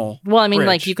normal. Well, I mean,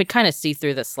 like bridge. you could kind of see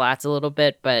through the slats a little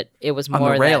bit, but it was On the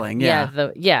more railing, that,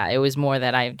 it was more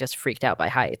that I just freaked out by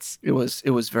heights. It was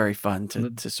very fun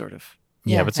to sort of.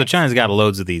 yeah, Yeah, but so thanks. China's got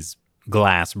loads of these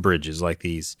glass bridges, like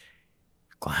these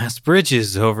glass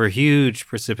bridges over huge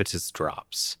precipitous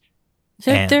drops.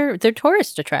 So And- they're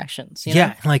tourist attractions. You know?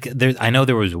 Yeah, like I know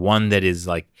there was one that is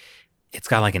like, it's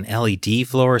got like an LED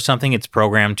floor or something. It's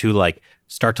programmed to like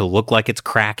start to look like it's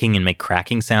cracking and make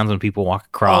cracking sounds when people walk Oh,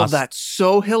 across. that's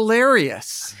so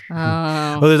hilarious. Oh.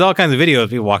 Well, there's all kinds of videos of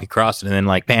people walking across it and then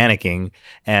like panicking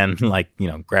and like,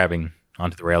 grabbing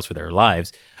onto the rails for their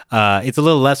lives. It's a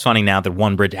little less funny now that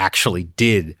one bridge actually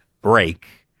did break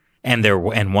and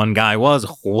one guy was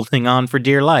holding on for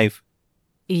dear life.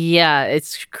 Yeah,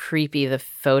 it's creepy. The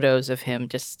photos of him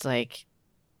just like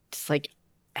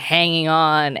hanging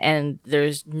on, and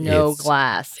there's no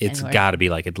glass. It's anywhere. got to be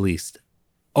like at least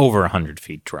over 100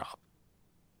 feet drop.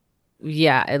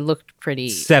 Yeah, it looked pretty.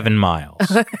 7 miles.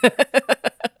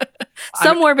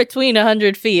 Somewhere between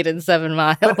 100 feet and 7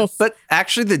 miles. But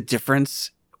actually, the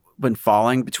difference when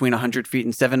falling between 100 feet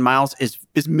and 7 miles is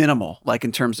minimal, like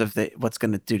in terms of what's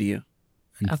going to do to you.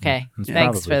 Okay, That's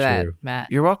thanks for probably that, true.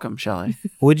 Matt. You're welcome, Shelley.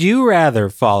 Would you rather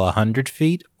fall 100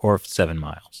 feet or 7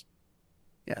 miles?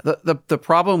 Yeah. The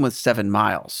problem with 7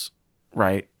 miles,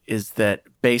 right, is that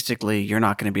basically you're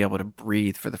not going to be able to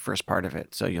breathe for the first part of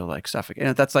it. So you'll like suffocate.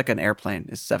 And that's like an airplane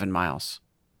is 7 miles,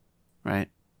 right?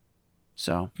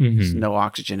 So there's no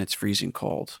oxygen. It's freezing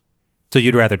cold. So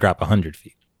you'd rather drop 100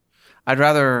 feet? I'd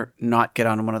rather not get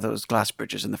on one of those glass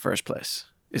bridges in the first place,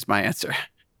 is my answer.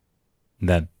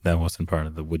 That wasn't part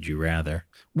of the would you rather.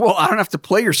 Well, I don't have to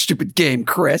play your stupid game,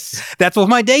 Chris. That's what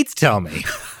my dates tell me.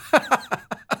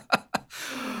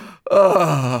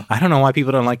 Ugh. I don't know why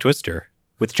people don't like Twister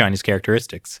with Chinese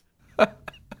characteristics.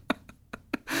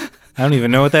 I don't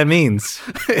even know what that means.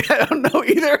 I don't know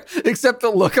either, except the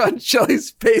look on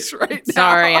Shelley's face right now.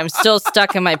 Sorry, I'm still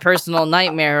stuck in my personal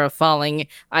nightmare of falling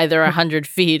either 100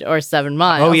 feet or 7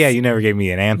 miles. Oh, yeah, you never gave me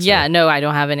an answer. Yeah, no, I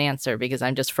don't have an answer because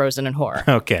I'm just frozen in horror.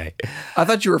 Okay. I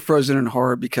thought you were frozen in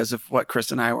horror because of what Chris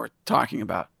and I were talking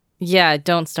about. Yeah,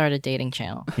 don't start a dating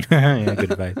channel. Yeah,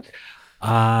 good advice.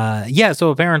 Yeah, so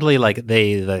apparently, like,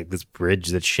 this bridge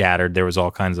that shattered, there was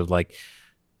all kinds of, like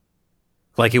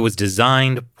it was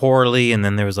designed poorly, and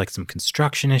then there was, like, some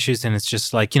construction issues, and it's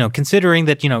just, like, considering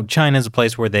that, China is a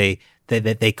place where they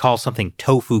call something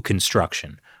tofu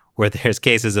construction, where there's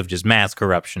cases of just mass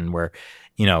corruption, where,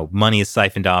 money is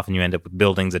siphoned off, and you end up with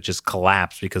buildings that just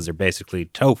collapse because they're basically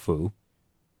tofu.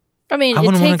 I mean, I it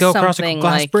wouldn't want to takes go across a something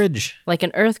glass like, bridge. like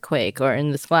an earthquake, or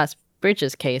in this glass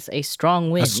bridge's case, a strong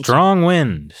wind. A strong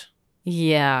wind.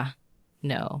 Yeah,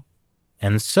 no.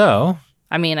 And so,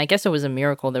 I mean, I guess it was a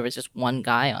miracle there was just one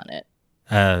guy on it.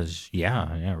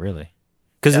 yeah, really.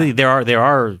 Because there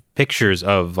are pictures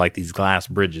of like these glass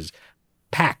bridges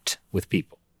packed with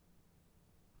people.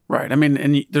 Right. I mean,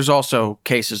 and there's also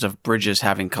cases of bridges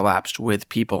having collapsed with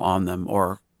people on them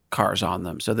or cars on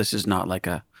them. So this is not like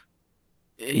a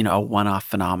one-off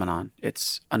phenomenon.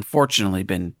 It's unfortunately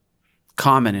been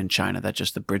common in China that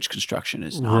just the bridge construction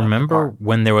is not. Remember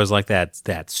when there was like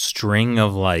that string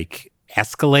of like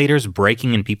escalators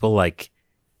breaking and people like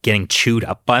getting chewed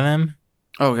up by them?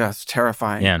 Oh, yeah, it's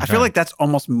terrifying. Yeah, I feel like that's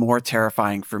almost more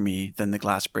terrifying for me than the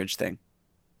glass bridge thing.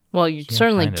 Well, you Yeah,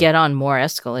 certainly kind of. get on more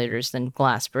escalators than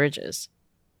glass bridges.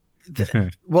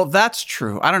 Well, that's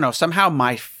true. I don't know. Somehow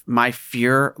my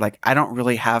fear, like I don't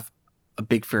really have a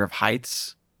big fear of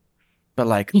heights, but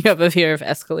like You have a fear of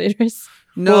escalators?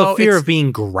 no well, a fear it's- of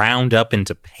being ground up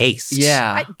into paste.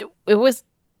 Yeah, It was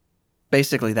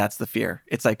basically that's the fear.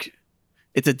 It's like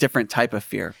it's a different type of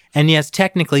fear. And yes,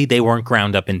 technically they weren't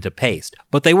ground up into paste,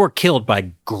 but they were killed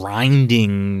by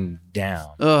grinding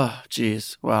down. Oh,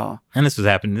 geez. Well, And this was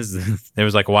happening. There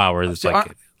was like a while where this So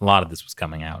like a lot of this was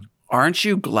coming out. aren't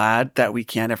you glad that we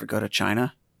can't ever go to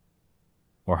China?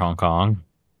 Or Hong Kong.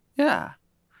 Yeah.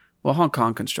 Well, Hong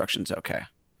Kong construction's okay.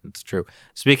 That's true.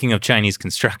 Speaking of Chinese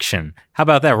construction, how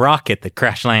about that rocket that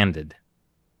crash landed?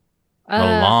 A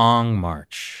long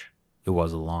march. It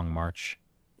was a long march.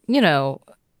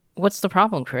 What's the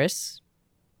problem, Chris?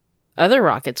 Other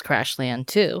rockets crash land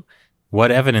too.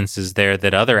 What evidence is there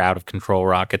that other out of control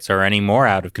rockets are any more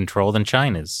out of control than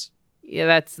China's? Yeah,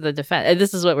 that's the defense.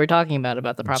 This is what we're talking about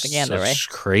the propaganda, Such right?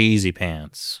 crazy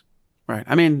pants. Right.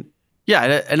 I mean,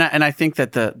 yeah, and I think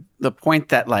that the point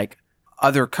that like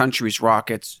other countries'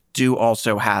 rockets do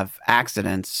also have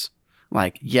accidents,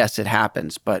 like yes, it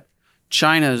happens, but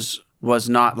China's was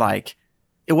not like,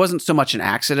 it wasn't so much an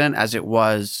accident as it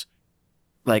was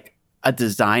like a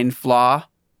design flaw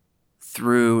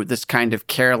through this kind of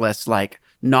careless, like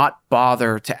not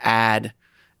bother to add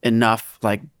enough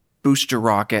like booster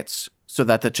rockets so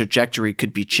that the trajectory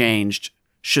could be changed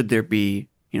should there be,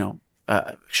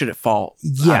 should it fall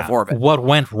out of orbit. What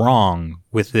went wrong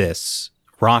with this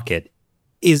rocket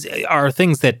are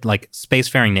things that like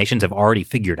spacefaring nations have already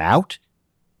figured out.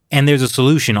 And there's a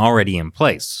solution already in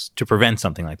place to prevent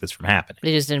something like this from happening.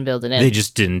 They just didn't build it in. They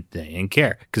didn't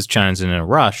care because China's in a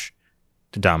rush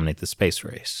to dominate the space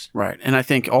race. Right. And I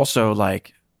think also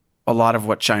like a lot of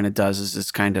what China does is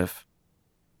this kind of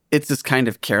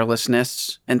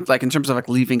carelessness and like in terms of like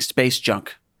leaving space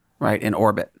junk, right, in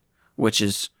orbit, which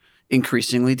is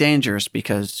increasingly dangerous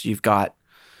because you've got,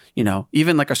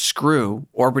 even like a screw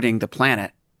orbiting the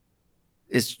planet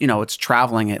is, it's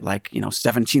traveling at like,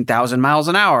 17,000 miles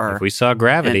an hour. If we saw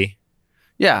gravity.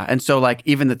 And so like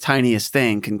even the tiniest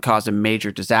thing can cause a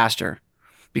major disaster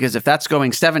because if that's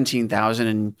going 17,000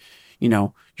 and,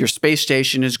 your space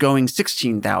station is going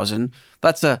 16,000,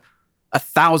 that's a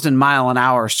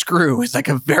 1,000-mile-an-hour screw is like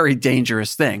a very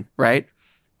dangerous thing, right?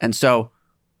 And so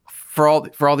for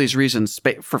all these reasons,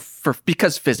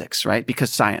 because physics, right?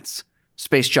 Because science,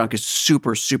 space junk is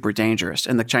super, super dangerous.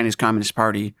 And the Chinese Communist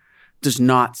Party does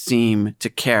not seem to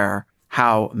care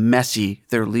how messy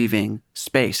they're leaving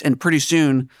space. And pretty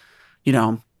soon,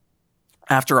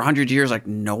 after 100 years, like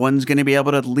no one's going to be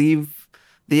able to leave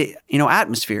the,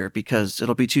 atmosphere because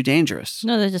it'll be too dangerous.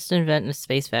 No, they just invented a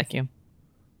space vacuum.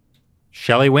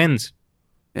 Shelley wins.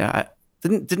 Yeah.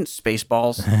 Didn't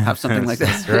Spaceballs have something like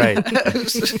that? That's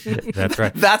right. That's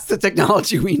right. That's the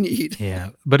technology we need.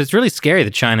 Yeah. But it's really scary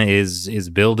that China is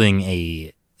building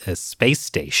a space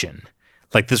station.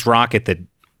 Like this rocket that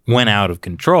went out of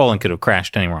control and could have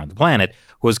crashed anywhere on the planet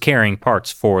was carrying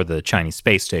parts for the Chinese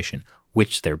space station,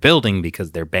 which they're building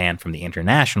because they're banned from the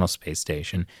International Space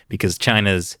Station because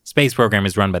China's space program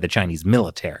is run by the Chinese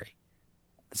military.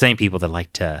 The same people that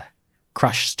like to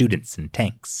crush students in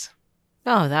tanks.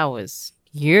 Oh, that was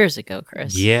years ago,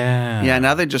 Chris. Yeah. Yeah,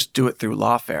 now they just do it through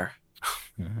lawfare.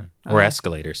 Or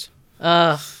escalators.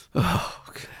 Ugh.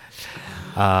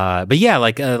 But yeah,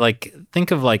 like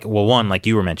think of like, well, one, like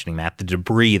you were mentioning, Matt, the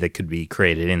debris that could be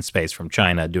created in space from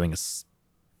China doing a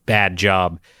bad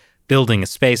job building a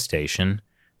space station.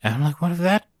 And I'm like, what if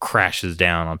that crashes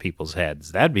down on people's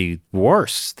heads? That'd be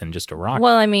worse than just a rocket.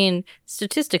 Well, I mean,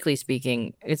 statistically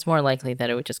speaking, it's more likely that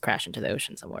it would just crash into the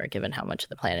ocean somewhere, given how much of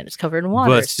the planet is covered in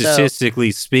water. But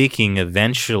statistically speaking,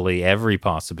 eventually every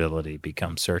possibility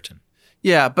becomes certain.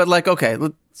 Yeah, but like, okay,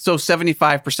 so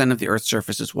 75% of the Earth's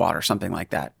surface is water, something like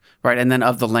that, right? And then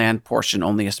of the land portion,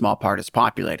 only a small part is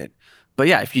populated. But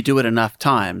yeah, if you do it enough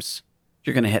times,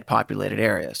 you're going to hit populated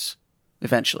areas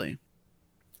eventually.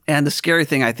 And the scary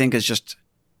thing, I think, is just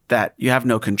that you have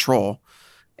no control.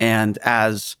 And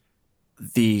as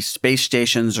the space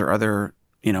stations or other,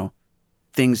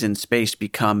 things in space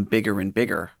become bigger and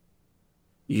bigger,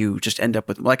 you just end up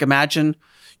with, like, imagine,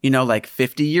 like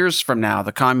 50 years from now,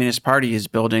 the Communist Party is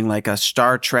building like a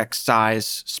Star Trek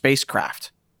size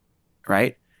spacecraft,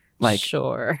 right? Like,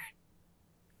 sure.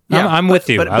 Yeah, I'm with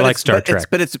you. I like Star Trek.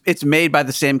 But it's made by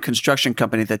the same construction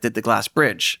company that did the Glass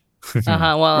Bridge.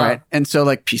 Well, right. And so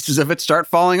like pieces of it start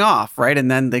falling off, right?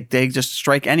 And then they just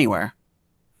strike anywhere.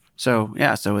 So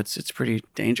yeah, so it's pretty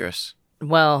dangerous.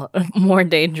 Well, more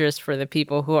dangerous for the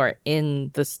people who are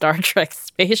in the Star Trek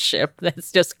spaceship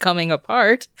that's just coming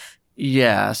apart.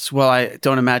 Yes. Well, I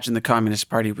don't imagine the Communist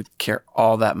Party would care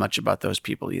all that much about those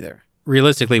people either.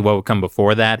 Realistically, what would come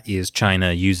before that is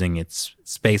China using its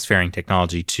spacefaring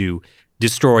technology to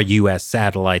destroy U.S.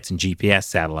 satellites and GPS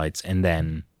satellites, and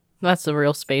then... That's the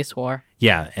real space war.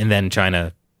 Yeah, and then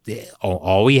China...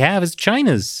 All we have is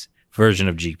China's version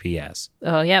of GPS.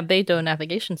 Oh, yeah, Beidou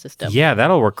navigation system. Yeah,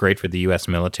 that'll work great for the U.S.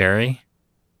 military.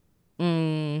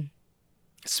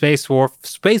 Space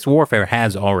warfare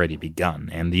has already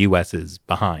begun, and the U.S. is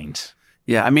behind.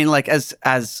 Yeah, I mean, like, as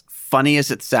funny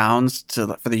as it sounds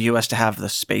for the U.S. to have the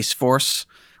Space Force,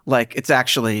 like, it's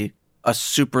actually a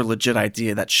super legit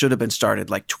idea that should have been started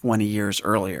like 20 years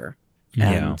earlier.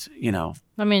 And,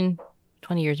 I mean,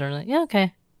 20 years earlier. Yeah,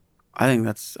 okay. I think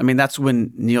that's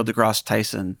when Neil deGrasse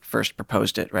Tyson first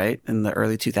proposed it, right? In the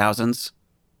early 2000s.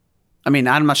 I mean,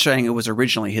 I'm not saying it was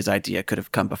originally his idea. It could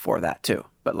have come before that too.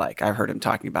 But like, I've heard him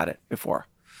talking about it before.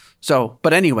 So,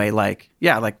 but anyway, like,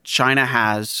 yeah, like China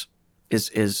has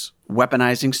is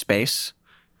weaponizing space.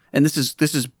 And this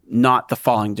is not the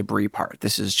falling debris part.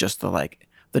 This is just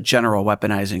the general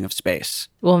weaponizing of space.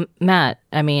 Well, Matt,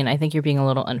 I mean, I think you're being a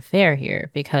little unfair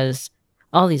here because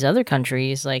all these other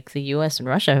countries, like the U.S. and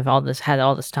Russia, have had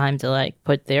all this time to like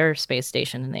put their space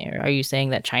station in the air. Are you saying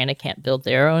that China can't build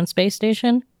their own space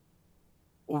station?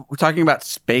 We're talking about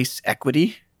space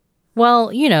equity.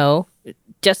 Well, you know,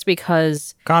 just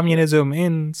because Communism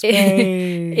in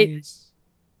space.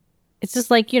 it's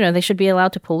just like, you know, they should be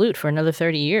allowed to pollute for another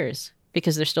 30 years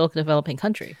because they're still a developing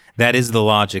country. That is the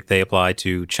logic they apply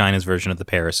to China's version of the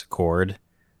Paris Accord.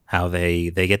 How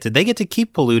they get to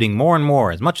keep polluting more and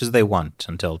more as much as they want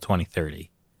until 2030.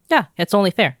 Yeah, it's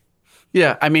only fair.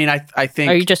 Yeah, I mean, I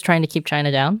think. Are you just trying to keep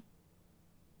China down?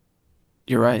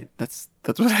 You're right. That's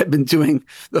what I've been doing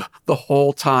the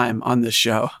whole time on this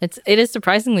show. It is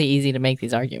surprisingly easy to make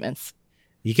these arguments.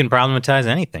 You can problematize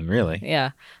anything, really.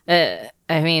 Yeah.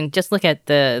 I mean, just look at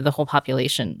the whole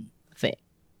population thing,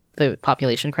 the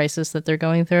population crisis that they're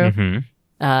going through.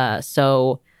 Mm-hmm.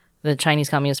 So the Chinese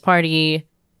Communist Party,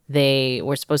 they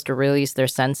were supposed to release their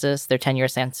census, their 10-year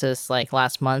census, like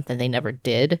last month, and they never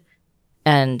did.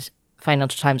 And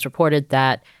Financial Times reported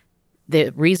that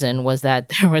the reason was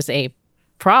that there was a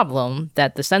problem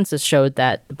that the census showed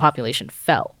that the population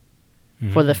fell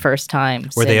for the first time.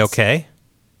 Were they okay?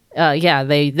 Yeah,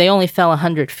 they only fell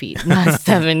 100 feet, not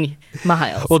 7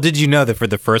 miles. Well, did you know that for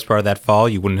the first part of that fall,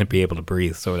 you wouldn't be able to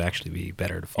breathe, so it'd actually be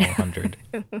better to fall 100?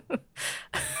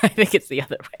 I think it's the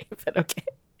other way, but okay.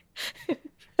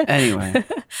 Anyway.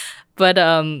 But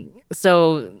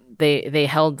so they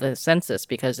held the census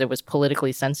because it was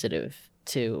politically sensitive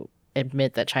to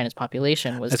admit that China's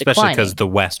population was Especially declining. because the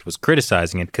West was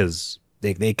criticizing it because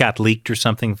they got leaked or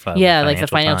something. Yeah, like the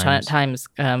Financial Times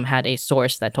had a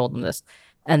source that told them this.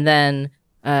 And then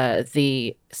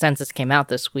the census came out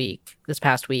this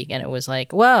past week, and it was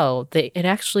like, well, it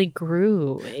actually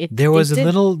grew. There was a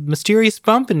little mysterious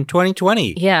bump in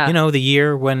 2020. Yeah. You know, the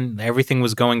year when everything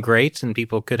was going great and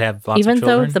people could have lots of Even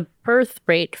children. though the birth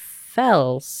rate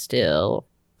fell still,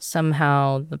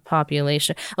 somehow the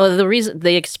population... Oh, the reason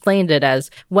they explained it as,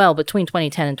 well, between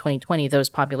 2010 and 2020, those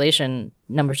population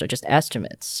numbers are just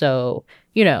estimates. So,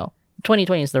 you know,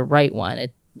 2020 is the right one.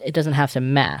 It doesn't have to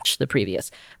match the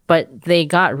previous. But they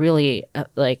got really,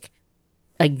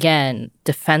 again,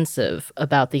 defensive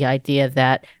about the idea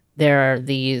that there are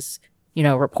these, you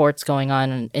know, reports going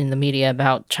on in the media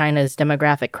about China's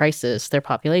demographic crisis, their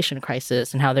population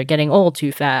crisis, and how they're getting old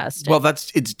too fast. Well,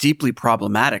 it's deeply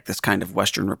problematic, this kind of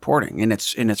Western reporting. And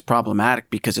it's problematic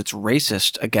because it's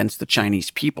racist against the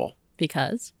Chinese people.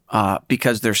 Because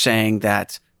they're saying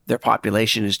that their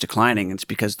population is declining. It's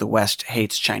because the West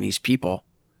hates Chinese people.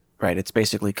 Right. It's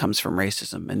basically comes from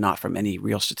racism and not from any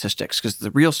real statistics, because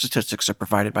the real statistics are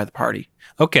provided by the party.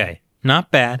 Okay, not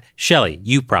bad. Shelley,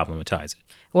 you problematize it.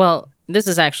 Well, this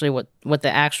is actually what the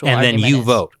actual and argument then you is.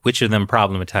 vote. Which of them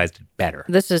problematized it better?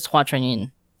 This is Hua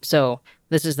Chunying. So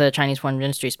this is the Chinese Foreign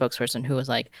Ministry spokesperson who was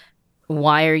like,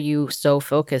 why are you so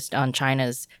focused on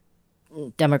China's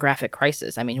demographic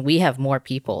crisis? I mean, we have more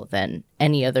people than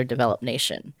any other developed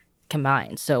nation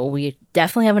combined. So we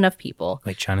definitely have enough people.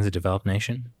 Like China's a developed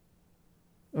nation?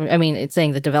 I mean, it's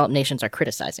saying the developed nations are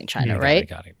criticizing China, right?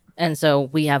 Got it. And so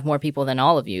we have more people than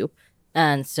all of you.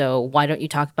 And so why don't you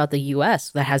talk about the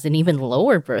U.S. that has an even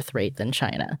lower birth rate than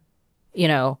China? You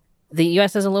know, the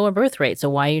U.S. has a lower birth rate. So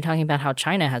why are you talking about how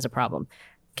China has a problem?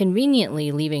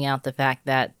 Conveniently leaving out the fact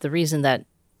that the reason that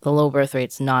the low birth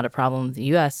rate's not a problem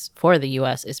for the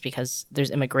U.S. is because there's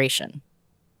immigration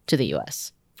to the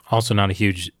U.S. Also not a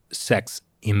huge sex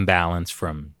imbalance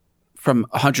from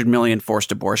 100 million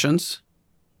forced abortions.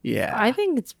 Yeah. I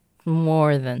think it's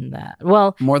more than that.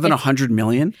 Well, more than 100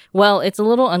 million? Well, it's a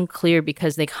little unclear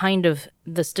because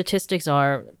the statistics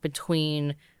are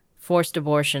between forced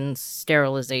abortions,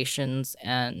 sterilizations,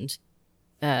 and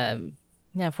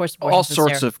forced abortions. All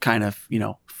sorts of kind of, you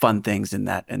know, fun things in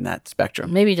that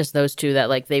spectrum. Maybe just those two that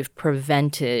like they've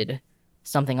prevented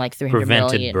something like 300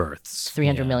 million births.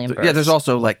 300 million births. Yeah, there's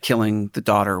also like killing the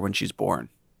daughter when she's born.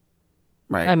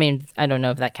 Right. I mean, I don't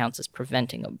know if that counts as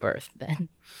preventing a birth then.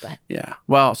 But yeah.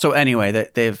 Well, so anyway,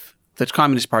 the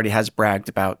Communist Party has bragged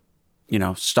about, you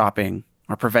know, stopping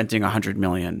or preventing 100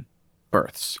 million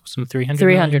births. Some 300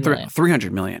 million.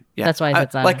 300 million. Yeah. That's why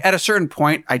it's like at a certain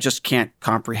point, I just can't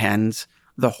comprehend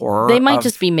the horror. They might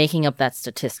just be making up that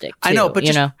statistic too, I know,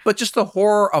 but just the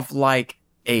horror of like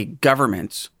a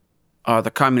government,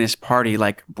 the Communist Party,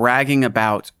 like bragging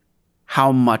about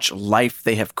how much life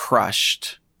they have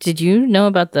crushed. Did you know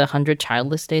about the 100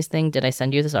 childless days thing? Did I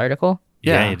send you this article?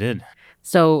 Yeah, you did.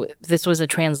 So this was a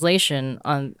translation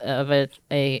of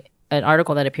a an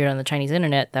article that appeared on the Chinese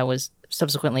internet that was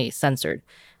subsequently censored.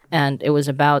 And it was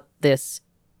about this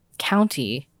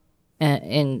county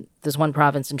in this one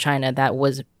province in China that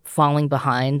was falling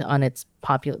behind on its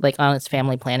on its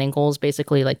family planning goals.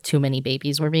 Basically, like too many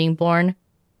babies were being born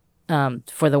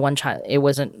for the one child. It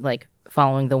wasn't like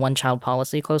following the one child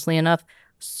policy closely enough.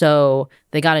 So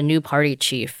they got a new party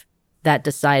chief that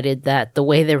decided that the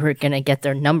way they were going to get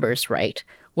their numbers right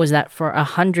was that for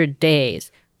 100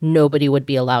 days, nobody would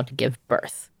be allowed to give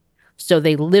birth. So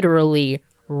they literally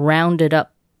rounded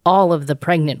up all of the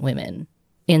pregnant women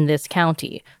in this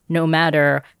county, no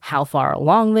matter how far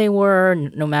along they were,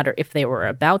 no matter if they were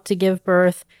about to give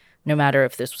birth, no matter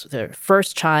if this was their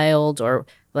first child or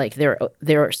like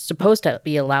they're supposed to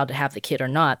be allowed to have the kid or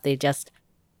not. They just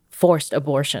forced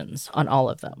abortions on all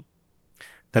of them.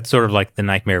 That's sort of like the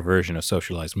nightmare version of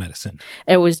socialized medicine.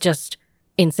 It was just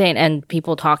insane. And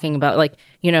people talking about, like,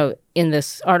 you know, in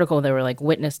this article, there were like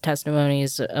witness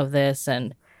testimonies of this,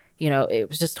 and, you know, it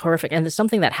was just horrific. And there's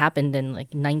something that happened in like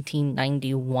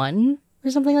 1991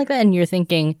 or something like that. And you're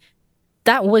thinking,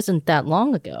 that wasn't that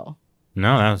long ago.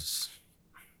 No, that was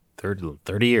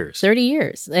 30 years. 30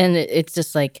 years. And it's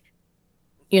just like,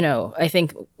 you know, I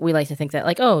think we like to think that,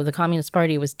 like, oh, the Communist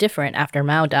Party was different after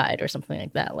Mao died or something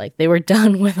like that. Like, they were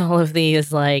done with all of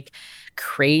these, like,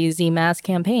 crazy mass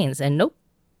campaigns. And nope.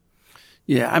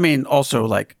 Yeah, I mean, also,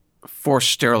 like, forced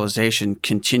sterilization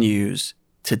continues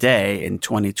today in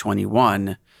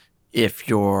 2021 if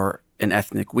you're an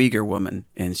ethnic Uyghur woman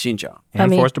in Xinjiang.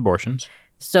 And forced abortions.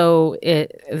 So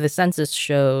the census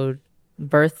showed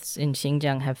births in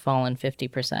Xinjiang have fallen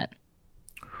 50%.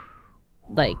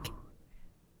 Like,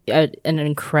 an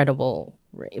incredible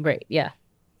rate. Yeah.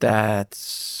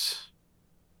 This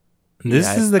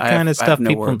is the kind of stuff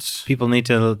people need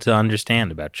to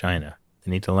understand about China. They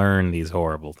need to learn these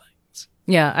horrible things.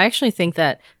 Yeah, I actually think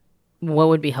that what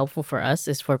would be helpful for us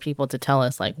is for people to tell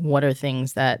us, like, what are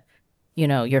things that, you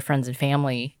know, your friends and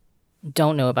family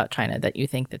don't know about China that you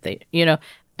think that they, you know,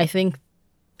 I think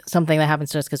something that happens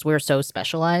to us because we're so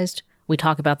specialized, we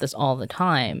talk about this all the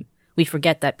time. We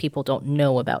forget that people don't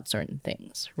know about certain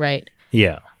things, right?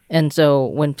 Yeah. And so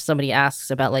when somebody asks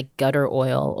about like gutter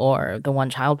oil or the one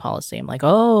child policy, I'm like,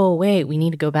 oh, wait, we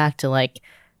need to go back to like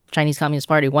Chinese Communist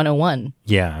Party 101.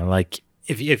 Yeah, like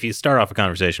if you start off a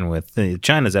conversation with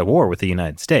China's at war with the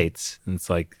United States, and it's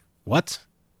like, what?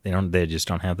 They just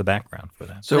don't have the background for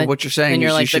that. So what you're saying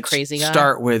is like you should crazy guy?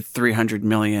 Start with 300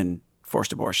 million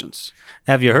forced abortions.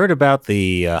 Have you heard about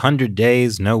the 100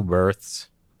 days no births?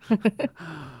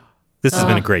 This has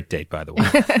been a great date, by the way.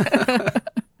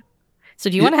 So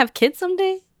do you want to have kids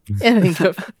someday?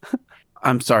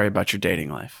 I'm sorry about your dating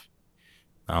life.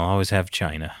 I'll always have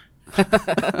China.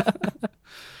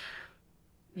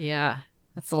 Yeah.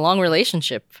 That's a long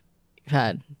relationship you've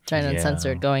had. China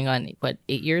Uncensored going on, what,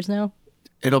 8 years now?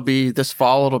 This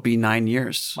fall, it'll be 9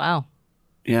 years. Wow.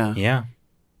 Yeah. Yeah.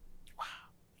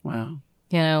 Wow.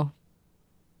 You know,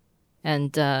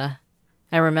 and I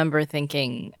remember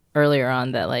thinking earlier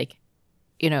on that, like,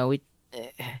 you know,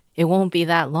 it won't be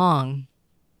that long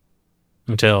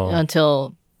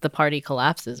until the party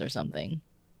collapses or something.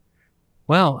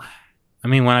 Well, I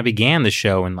mean, when I began the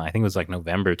show in, I think it was like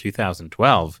November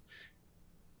 2012,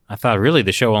 I thought really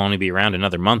the show will only be around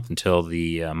another month until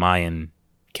the Mayan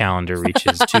calendar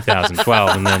reaches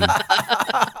 2012, and then,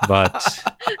 but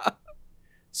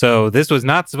so this was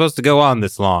not supposed to go on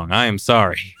this long. I am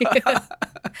sorry.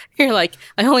 You're like,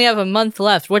 I only have a month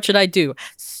left. What should I do?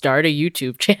 Start a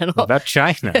YouTube channel about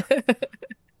China.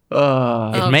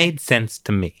 It made sense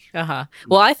to me.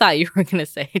 Well, I thought you were going to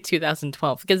say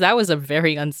 2012 because that was a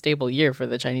very unstable year for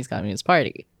the Chinese Communist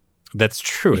Party. That's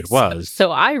true. It was.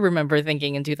 So I remember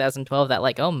thinking in 2012 that,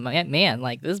 like, oh man,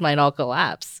 like this might all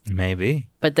collapse. Maybe.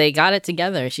 But they got it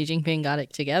together. Xi Jinping got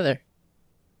it together.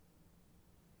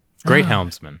 Great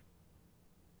helmsman.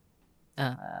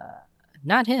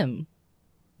 Not him.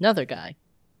 Another guy.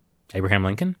 Abraham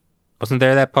Lincoln? Wasn't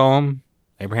there that poem?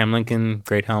 Abraham Lincoln,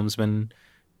 great helmsman,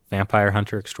 vampire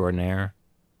hunter extraordinaire.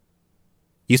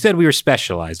 You said we were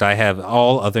specialized. I have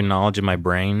all other knowledge in my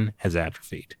brain has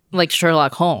atrophied. Like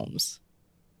Sherlock Holmes.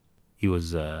 He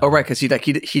was... oh, right, because he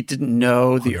didn't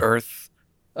know the Earth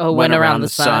went around the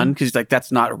sun. Because he's like,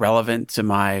 that's not relevant to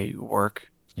my work.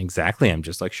 Exactly. I'm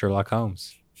just like Sherlock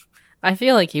Holmes. I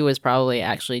feel like he was probably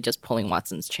actually just pulling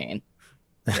Watson's chain.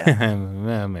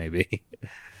 Yeah. Maybe.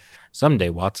 Someday,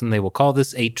 Watson, they will call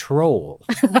this a troll.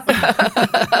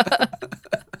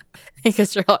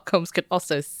 Because Sherlock Holmes could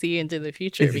also see into the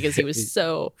future because he was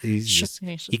so...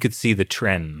 He could see the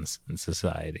trends in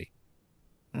society.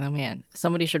 Oh man,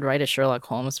 somebody should write a Sherlock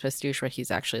Holmes pastiche where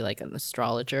he's actually like an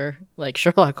astrologer, like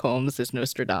Sherlock Holmes is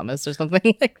Nostradamus or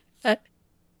something like that.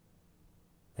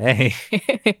 Hey,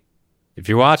 if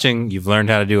you're watching, you've learned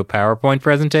how to do a PowerPoint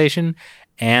presentation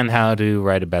and how to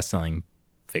write a best-selling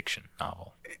fiction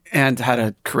novel. And how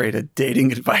to create a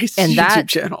dating advice And YouTube that-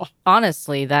 channel.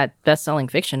 Honestly, that best-selling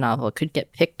fiction novel could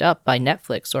get picked up by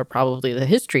Netflix or probably the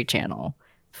History Channel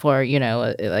for,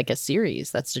 like a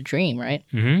series. That's the dream, right?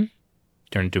 Mm-hmm.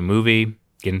 Turn into a movie,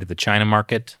 get into the China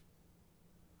market.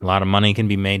 A lot of money can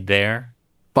be made there.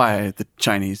 By the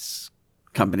Chinese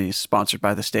companies sponsored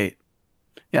by the state.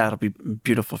 Yeah, it'll be a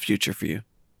beautiful future for you.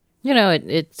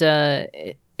 It's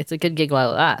a good gig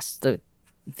while it lasts.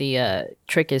 The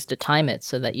trick is to time it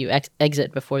so that you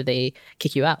exit before they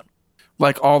kick you out.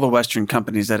 Like all the Western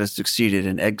companies that have succeeded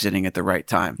in exiting at the right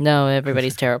time. No,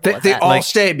 everybody's terrible at They that. all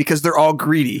stay because they're all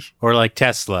greedy. Or like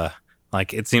Tesla.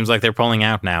 Like, it seems like they're pulling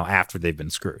out now after they've been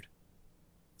screwed.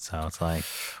 So it's like...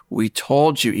 We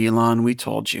told you, Elon. We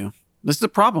told you. This is the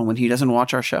problem when he doesn't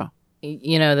watch our show.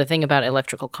 The thing about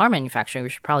electrical car manufacturing, we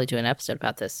should probably do an episode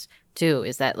about this too,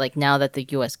 is that like now that the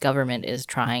U.S. government is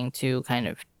trying to kind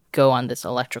of go on this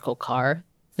electrical car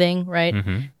thing, right?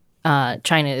 Mm-hmm.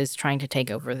 China is trying to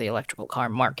take over the electrical car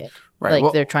market. Right. Like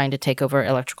Well, they're trying to take over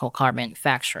electrical car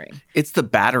manufacturing. it's the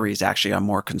batteries actually I'm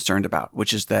more concerned about,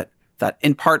 which is that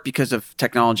in part because of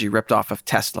technology ripped off of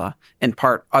Tesla, in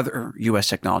part other U.S.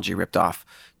 technology ripped off,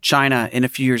 China in a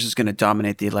few years is going to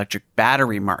dominate the electric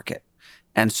battery market.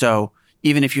 And so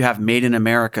even if you have made in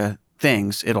America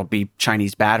things, it'll be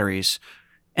Chinese batteries.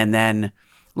 And then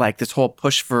like this whole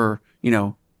push for,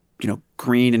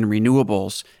 green and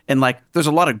renewables. And like there's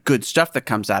a lot of good stuff that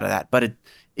comes out of that. But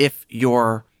if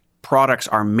your products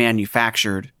are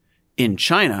manufactured in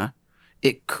China,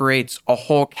 it creates a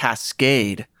whole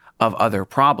cascade of other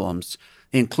problems,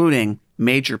 including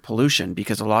major pollution,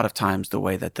 because a lot of times the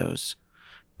way that those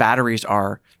batteries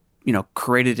are,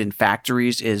 created in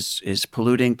factories is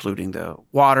polluting the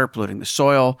water, polluting the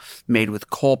soil, made with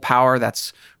coal power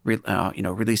that's,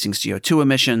 releasing CO2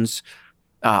 emissions.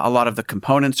 A lot of the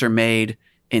components are made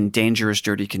in dangerous,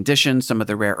 dirty conditions. Some of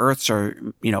the rare earths are,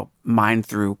 mined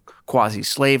through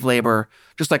quasi-slave labor,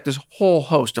 just like this whole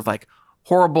host of like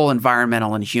horrible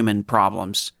environmental and human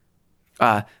problems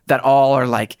that all are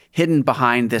like hidden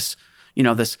behind this,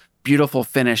 this beautiful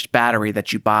finished battery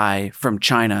that you buy from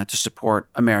China to support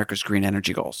America's green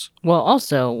energy goals. Well,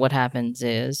 also what happens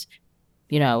is,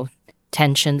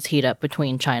 tensions heat up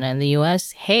between China and the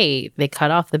U.S. Hey, they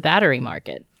cut off the battery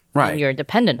market. Right. And you're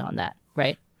dependent on that,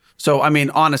 right? So, I mean,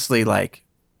 honestly, like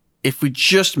if we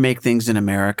just make things in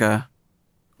America,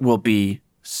 we'll be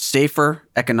safer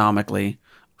economically,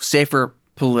 safer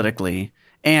politically,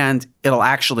 and it'll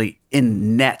actually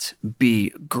in net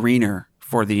be greener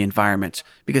for the environment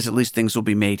because at least things will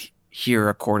be made here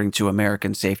according to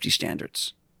American safety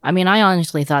standards. I mean, I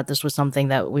honestly thought this was something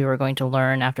that we were going to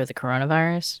learn after the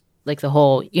coronavirus. Like the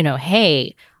whole,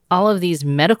 hey, all of these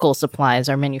medical supplies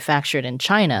are manufactured in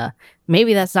China.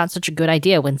 Maybe that's not such a good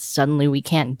idea when suddenly we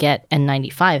can't get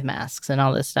N95 masks and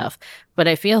all this stuff. But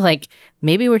I feel like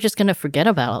maybe we're just going to forget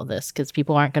about all this because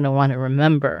people aren't going to want to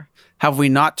remember. Have we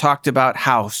not talked about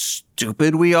how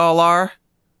stupid we all are?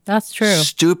 That's true.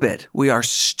 Stupid. We are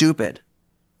stupid.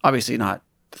 Obviously not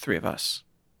the three of us.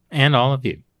 And all of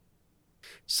you.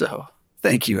 So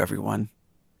thank you, everyone.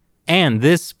 And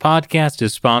this podcast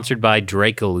is sponsored by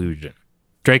Drake Illusion.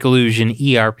 Drake Illusion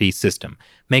ERP system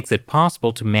makes it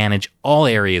possible to manage all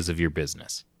areas of your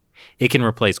business. It can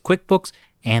replace QuickBooks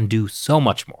and do so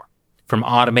much more, from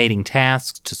automating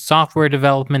tasks to software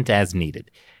development as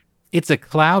needed. It's a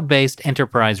cloud-based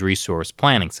enterprise resource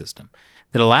planning system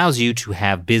that allows you to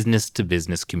have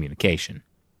business-to-business communication.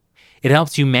 It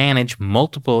helps you manage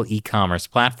multiple e-commerce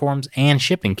platforms and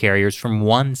shipping carriers from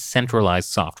one centralized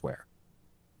software.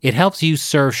 It helps you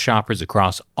serve shoppers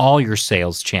across all your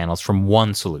sales channels from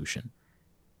one solution.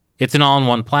 It's an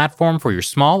all-in-one platform for your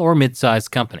small or mid-sized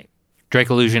company.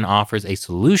 Drake Illusion offers a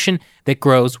solution that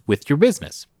grows with your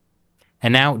business.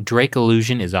 And now Drake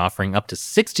Illusion is offering up to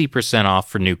 60% off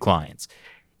for new clients.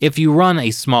 If you run a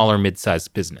small or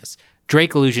mid-sized business,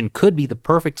 Drake Illusion could be the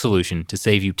perfect solution to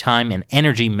save you time and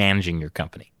energy managing your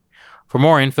company. For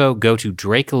more info, go to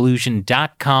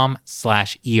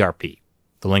drakeillusion.com/ERP.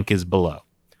 The link is below.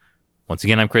 Once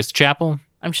again, I'm Chris Chappell.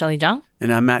 I'm Shelley Zhang.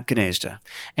 And I'm Matt Gnezda.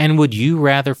 And would you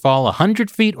rather fall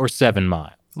 100 feet or 7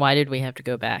 miles? Why did we have to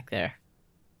go back there?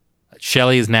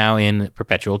 Shelley is now in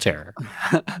perpetual terror.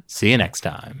 See you next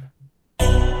time.